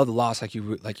you really love the lost like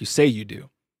you say you do?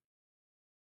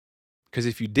 Because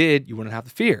if you did, you wouldn't have the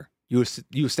fear. You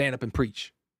would stand up and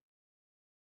preach.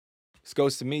 This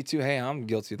goes to me too. Hey, I'm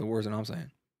guilty of the words that I'm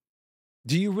saying.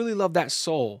 Do you really love that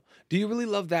soul? Do you really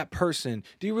love that person?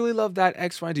 Do you really love that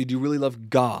X, Y, Z? Do you really love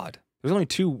God? There's only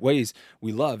two ways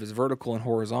we love: is vertical and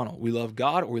horizontal. We love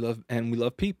God, or we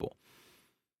love people.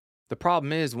 The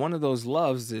problem is one of those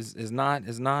loves is not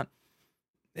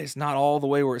all the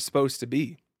way where it's supposed to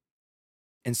be.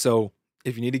 And so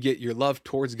if you need to get your love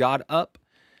towards God up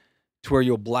to where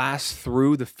you'll blast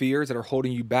through the fears that are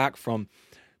holding you back from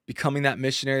becoming that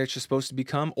missionary that you're supposed to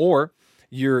become, or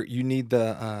you need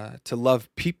to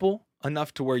love people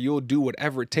enough to where you'll do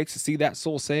whatever it takes to see that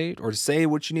soul saved, or to say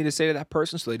what you need to say to that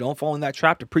person so they don't fall in that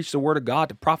trap, to preach the word of God,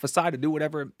 to prophesy, to do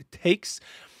whatever it takes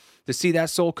to see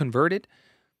that soul converted.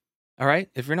 All right.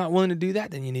 If you're not willing to do that,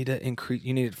 then you need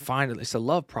to find it. It's a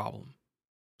love problem.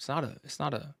 It's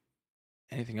not a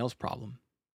anything else problem.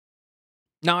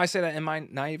 Now, I say that in my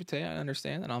naivete. I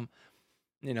understand that I'm,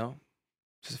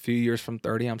 just a few years from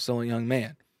 30. I'm still a young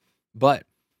man. But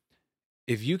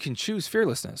if you can choose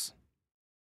fearlessness,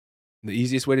 the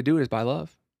easiest way to do it is by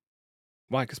love.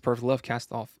 Why? Because perfect love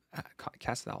casts out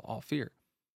all fear.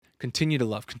 Continue to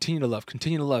love. Continue to love.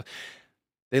 Continue to love.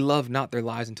 They love not their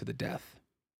lives into the death.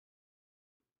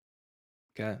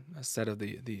 Okay, I said of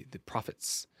the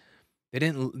prophets,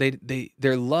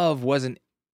 their love wasn't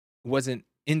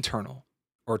internal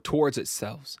or towards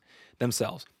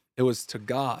themselves. It was to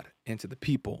God and to the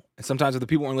people. And sometimes if the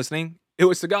people weren't listening, it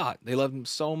was to God. They loved him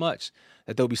so much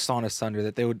that they'll be sawn asunder,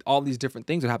 that all these different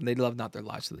things would happen. They loved not their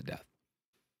lives to the death.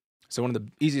 So one of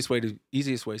the easiest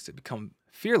ways to become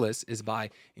Fearless is by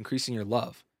increasing your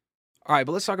love. All right,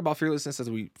 but let's talk about fearlessness as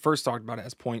we first talked about it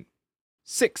as point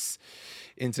 6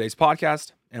 in today's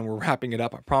podcast, and we're wrapping it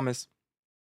up, I promise,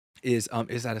 is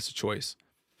that it's a choice.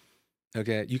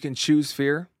 Okay, you can choose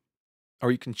fear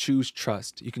or you can choose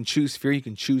trust. You can choose fear, you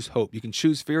can choose hope. You can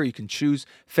choose fear, you can choose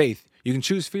faith. You can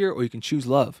choose fear or you can choose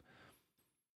love.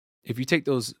 If you take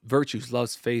those virtues,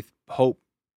 love, faith, hope,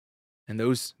 and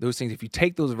those things, if you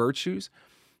take those virtues,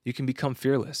 you can become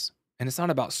fearless. And it's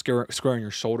not about squaring your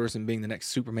shoulders and being the next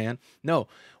Superman. No,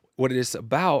 what it is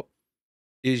about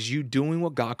is you doing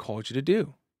what God called you to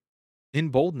do in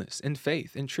boldness, in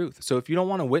faith, in truth. So if you don't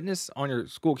want to witness on your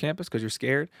school campus because you're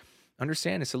scared,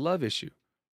 understand it's a love issue.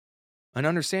 And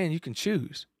understand you can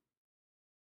choose.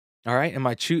 All right? Am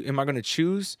I going to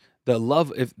choose the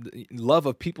love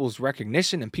of people's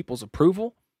recognition and people's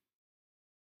approval?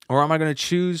 Or am I going to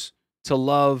choose to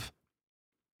love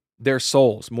their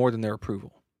souls more than their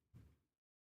approval?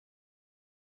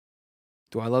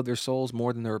 Do I love their souls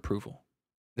more than their approval?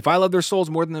 If I love their souls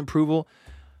more than their approval,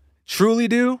 truly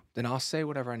do, then I'll say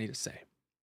whatever I need to say.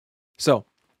 So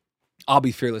I'll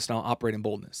be fearless and I'll operate in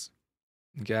boldness.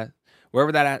 Okay?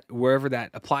 Wherever that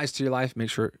applies to your life, make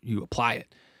sure you apply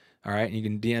it. All right? And you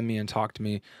can DM me and talk to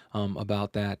me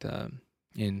about that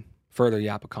in further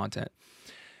Yappa content.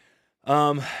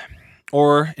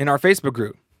 Or in our Facebook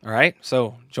group. All right.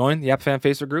 So join the Yappa Fam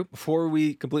Facebook group. Before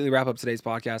we completely wrap up today's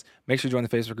podcast, make sure you join the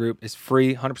Facebook group. It's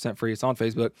free, 100% free. It's on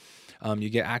Facebook. You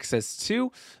get access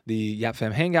to the Yappa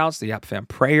Fam Hangouts, the Yappa Fam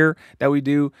Prayer that we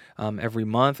do every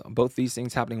month. Both these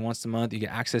things happening once a month. You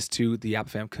get access to the Yappa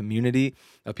Fam community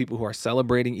of people who are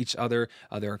celebrating each other,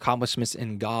 their accomplishments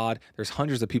in God. There's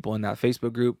hundreds of people in that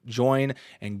Facebook group. Join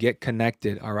and get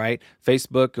connected. All right.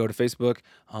 Facebook, go to Facebook.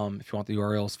 If you want the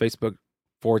URLs,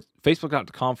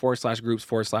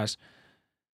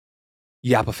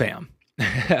 Facebook.com/groups/Yappa Fam.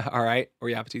 All right. Or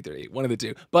Yappa 238, one of the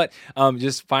two. But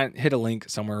just hit a link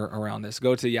somewhere around this.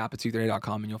 Go to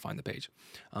yappa238.com and you'll find the page.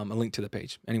 A link to the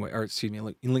page. Anyway, or excuse me, a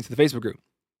link to the Facebook group.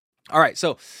 All right.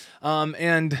 So,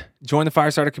 and join the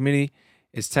Firestarter community.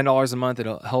 It's $10 a month.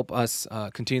 It'll help us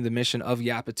continue the mission of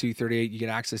Yappa 238. You get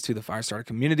access to the Firestarter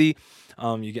community.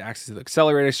 You get access to the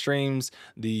accelerator streams,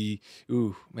 the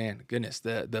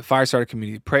Firestarter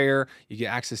community prayer. You get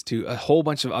access to a whole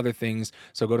bunch of other things.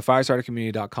 So go to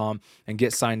firestartercommunity.com and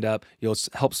get signed up. You'll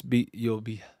support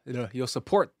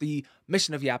the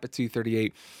mission of Yappa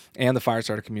 238 and the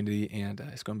Firestarter community, and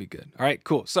it's going to be good. All right,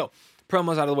 cool. So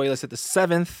promos out of the way. Let's hit the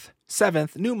seventh,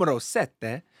 numero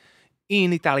sette.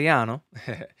 In Italiano,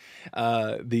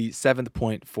 the seventh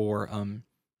point or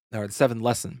the seventh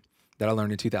lesson that I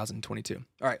learned in 2022.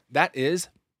 All right, that is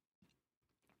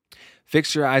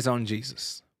fix your eyes on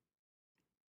Jesus.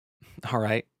 All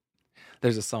right,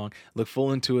 there's a song, look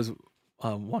full into his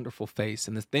wonderful face,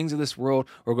 and the things of this world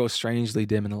will go strangely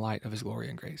dim in the light of his glory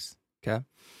and grace. Okay,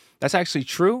 that's actually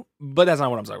true, but that's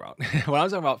not what I'm talking about. What I'm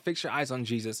talking about, fix your eyes on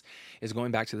Jesus, is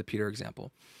going back to the Peter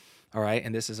example. All right.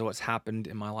 And this is what's happened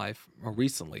in my life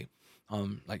recently,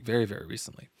 like very, very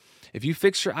recently. If you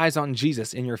fix your eyes on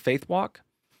Jesus in your faith walk,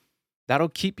 that'll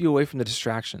keep you away from the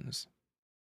distractions.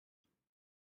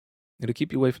 It'll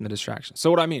keep you away from the distractions. So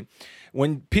what I mean,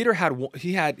 when Peter had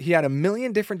a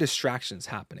million different distractions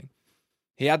happening.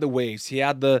 He had the waves, he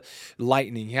had the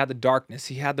lightning, he had the darkness,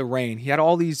 he had the rain, he had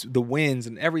all the winds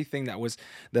and everything that was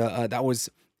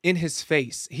in his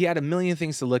face. He had a million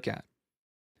things to look at.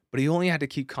 But he only had to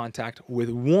keep contact with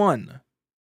one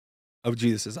of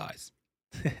Jesus's eyes.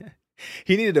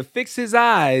 He needed to fix his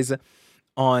eyes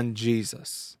on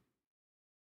Jesus.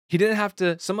 He didn't have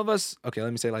to. Some of us, okay,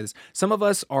 let me say it like this. Some of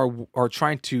us are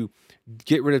trying to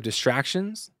get rid of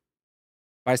distractions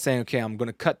by saying, okay, I'm going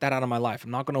to cut that out of my life.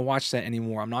 I'm not going to watch that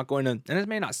anymore. I'm not going to, and it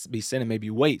may not be sin, it may be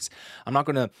weights. I'm not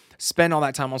going to spend all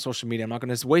that time on social media. I'm not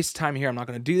going to waste time here. I'm not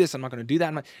going to do this. I'm not going to do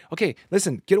that. Okay,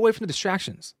 listen, get away from the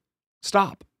distractions.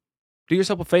 Stop. Do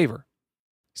yourself a favor.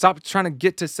 Stop trying to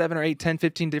get to 7 or 8, 10,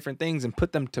 15 different things and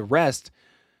put them to rest.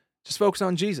 Just focus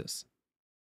on Jesus.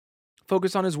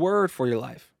 Focus on his word for your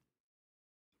life.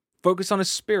 Focus on his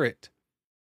spirit.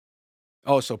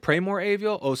 Oh, so pray more,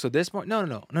 Aviel? Oh, so this more?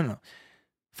 No.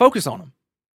 Focus on him.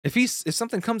 If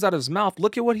something comes out of his mouth,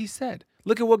 look at what he said.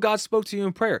 Look at what God spoke to you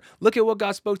in prayer. Look at what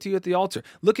God spoke to you at the altar.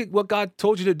 Look at what God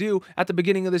told you to do at the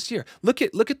beginning of this year. Look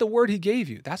at the word he gave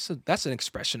you. That's an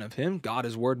expression of him. God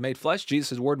is word made flesh.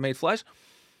 Jesus is word made flesh.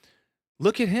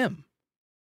 Look at him.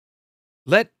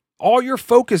 Let all your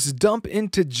focus dump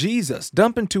into Jesus,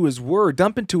 dump into his word,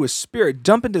 dump into his spirit,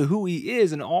 dump into who he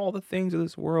is, and all the things of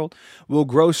this world will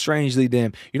grow strangely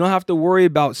dim. You don't have to worry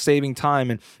about saving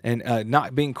time and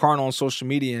not being carnal on social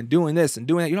media and doing this and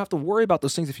doing that. You don't have to worry about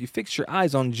those things if you fix your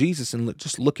eyes on Jesus and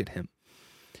just look at him.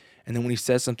 And then when he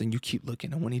says something, you keep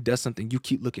looking. And when he does something, you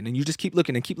keep looking. And you just keep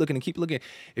looking and keep looking and keep looking.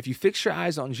 If you fix your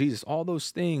eyes on Jesus, all those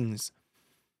things,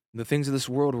 the things of this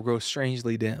world will grow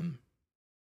strangely dim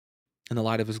in the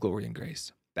light of his glory and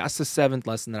grace. That's the 7th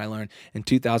lesson that I learned in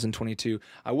 2022.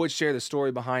 I would share the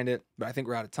story behind it, but I think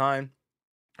we're out of time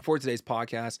for today's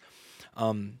podcast.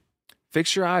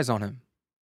 Fix your eyes on him.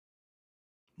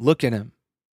 Look at him.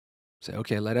 Say,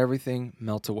 okay, let everything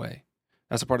melt away.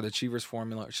 That's a part of the Achievers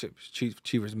formula,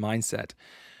 Achievers mindset,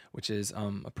 which is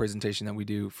a presentation that we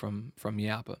do from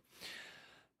Yappa.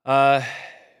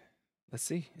 Let's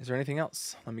see. Is there anything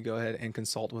else? Let me go ahead and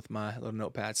consult with my little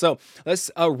notepad. So let's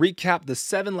recap the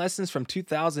 7 lessons from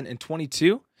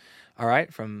 2022. All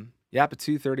right, from Yappa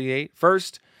 238.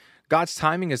 First, God's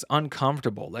timing is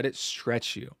uncomfortable. Let it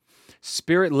stretch you.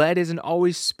 Spirit-led isn't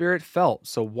always spirit-felt,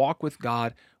 so walk with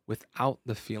God without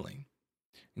the feeling.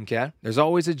 Okay? There's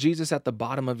always a Jesus at the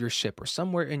bottom of your ship or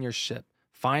somewhere in your ship.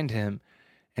 Find him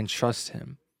and trust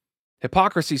him.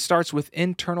 Hypocrisy starts with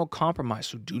internal compromise,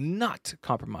 so do not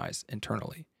compromise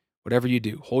internally. Whatever you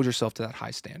do, hold yourself to that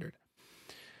high standard.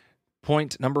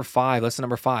 Point number 5, lesson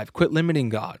number 5, quit limiting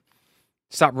God.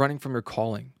 Stop running from your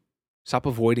calling. Stop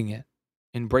avoiding it.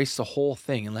 Embrace the whole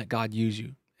thing and let God use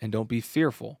you. And don't be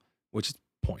fearful, which is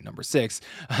point number 6,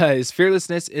 is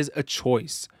fearlessness is a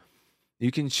choice.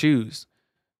 You can choose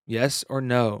yes or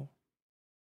no.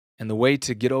 And the way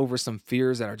to get over some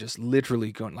fears that are just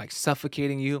literally going like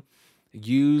suffocating you,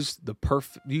 use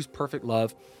perfect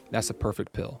love. That's a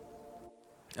perfect pill.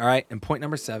 All right. And point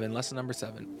number 7, lesson number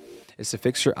 7, is to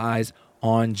fix your eyes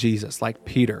on Jesus. Like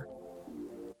Peter,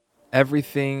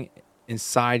 everything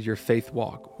inside your faith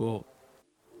walk will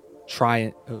try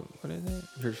it. What is it?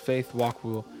 Your faith walk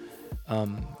will,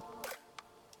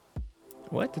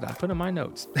 what did I put in my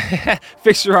notes?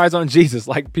 Fix your eyes on Jesus,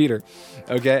 like Peter.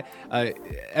 Okay.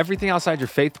 Everything outside your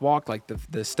faith walk, like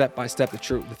the step-by-step, the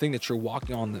thing that you're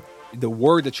walking on, the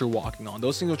word that you're walking on,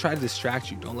 those things will try to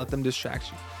distract you. Don't let them distract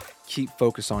you. Keep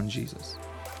focused on Jesus.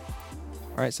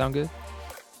 All right. Sound good?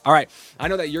 All right. I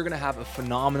know that you're going to have a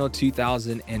phenomenal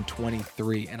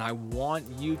 2023, and I want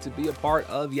you to be a part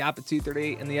of Yappa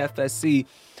 238 and the FSC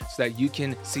so that you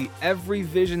can see every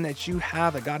vision that you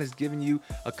have that God has given you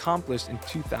accomplished in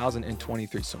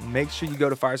 2023. So make sure you go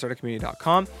to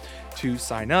firestartercommunity.com to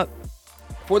sign up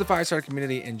for the Firestarter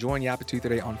community and join Yappa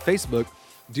 238 on Facebook.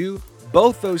 Do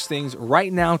both those things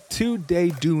right now today.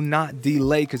 Do not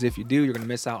delay, because if you do, you're going to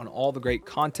miss out on all the great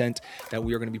content that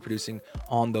we are going to be producing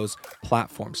on those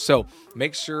platforms. So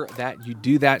make sure that you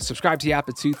do that. Subscribe to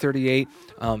Yappa 238.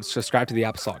 Subscribe to the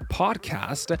Apostolic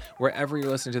Podcast wherever you're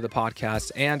listening to the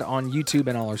podcast, and on YouTube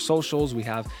and all our socials. We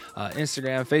have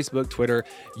Instagram, Facebook, Twitter,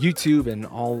 YouTube, and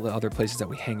all the other places that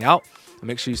we hang out.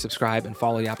 Make sure you subscribe and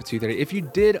follow Yappa 238. If you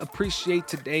did appreciate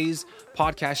today's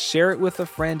podcast, share it with a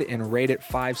friend and rate it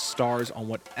 5 stars on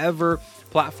whatever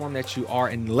platform that you are,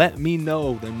 and let me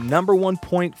know the number one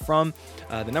point from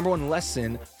the number one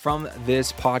lesson from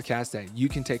this podcast that you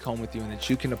can take home with you and that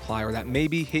you can apply, or that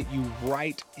maybe hit you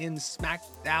right in smack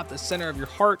dab the center of your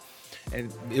heart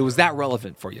and it was that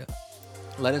relevant for you.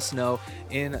 Let us know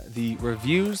in the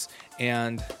reviews,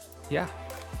 and yeah,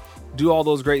 do all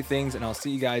those great things, and I'll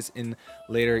see you guys in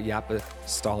later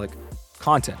Yapastolic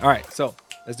content. All right, so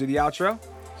let's do the outro.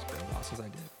 It's been a while since I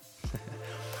did.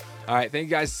 All right, thank you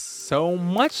guys so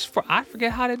much I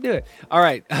forget how to do it. All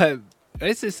right,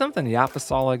 it's something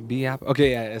Yapastolic,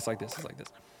 okay, yeah, it's like this.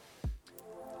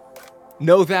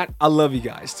 Know that I love you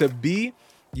guys. To be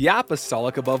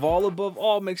Yapastolic above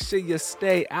all, make sure you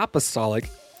stay apostolic,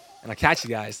 and I'll catch you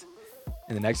guys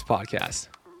in the next podcast.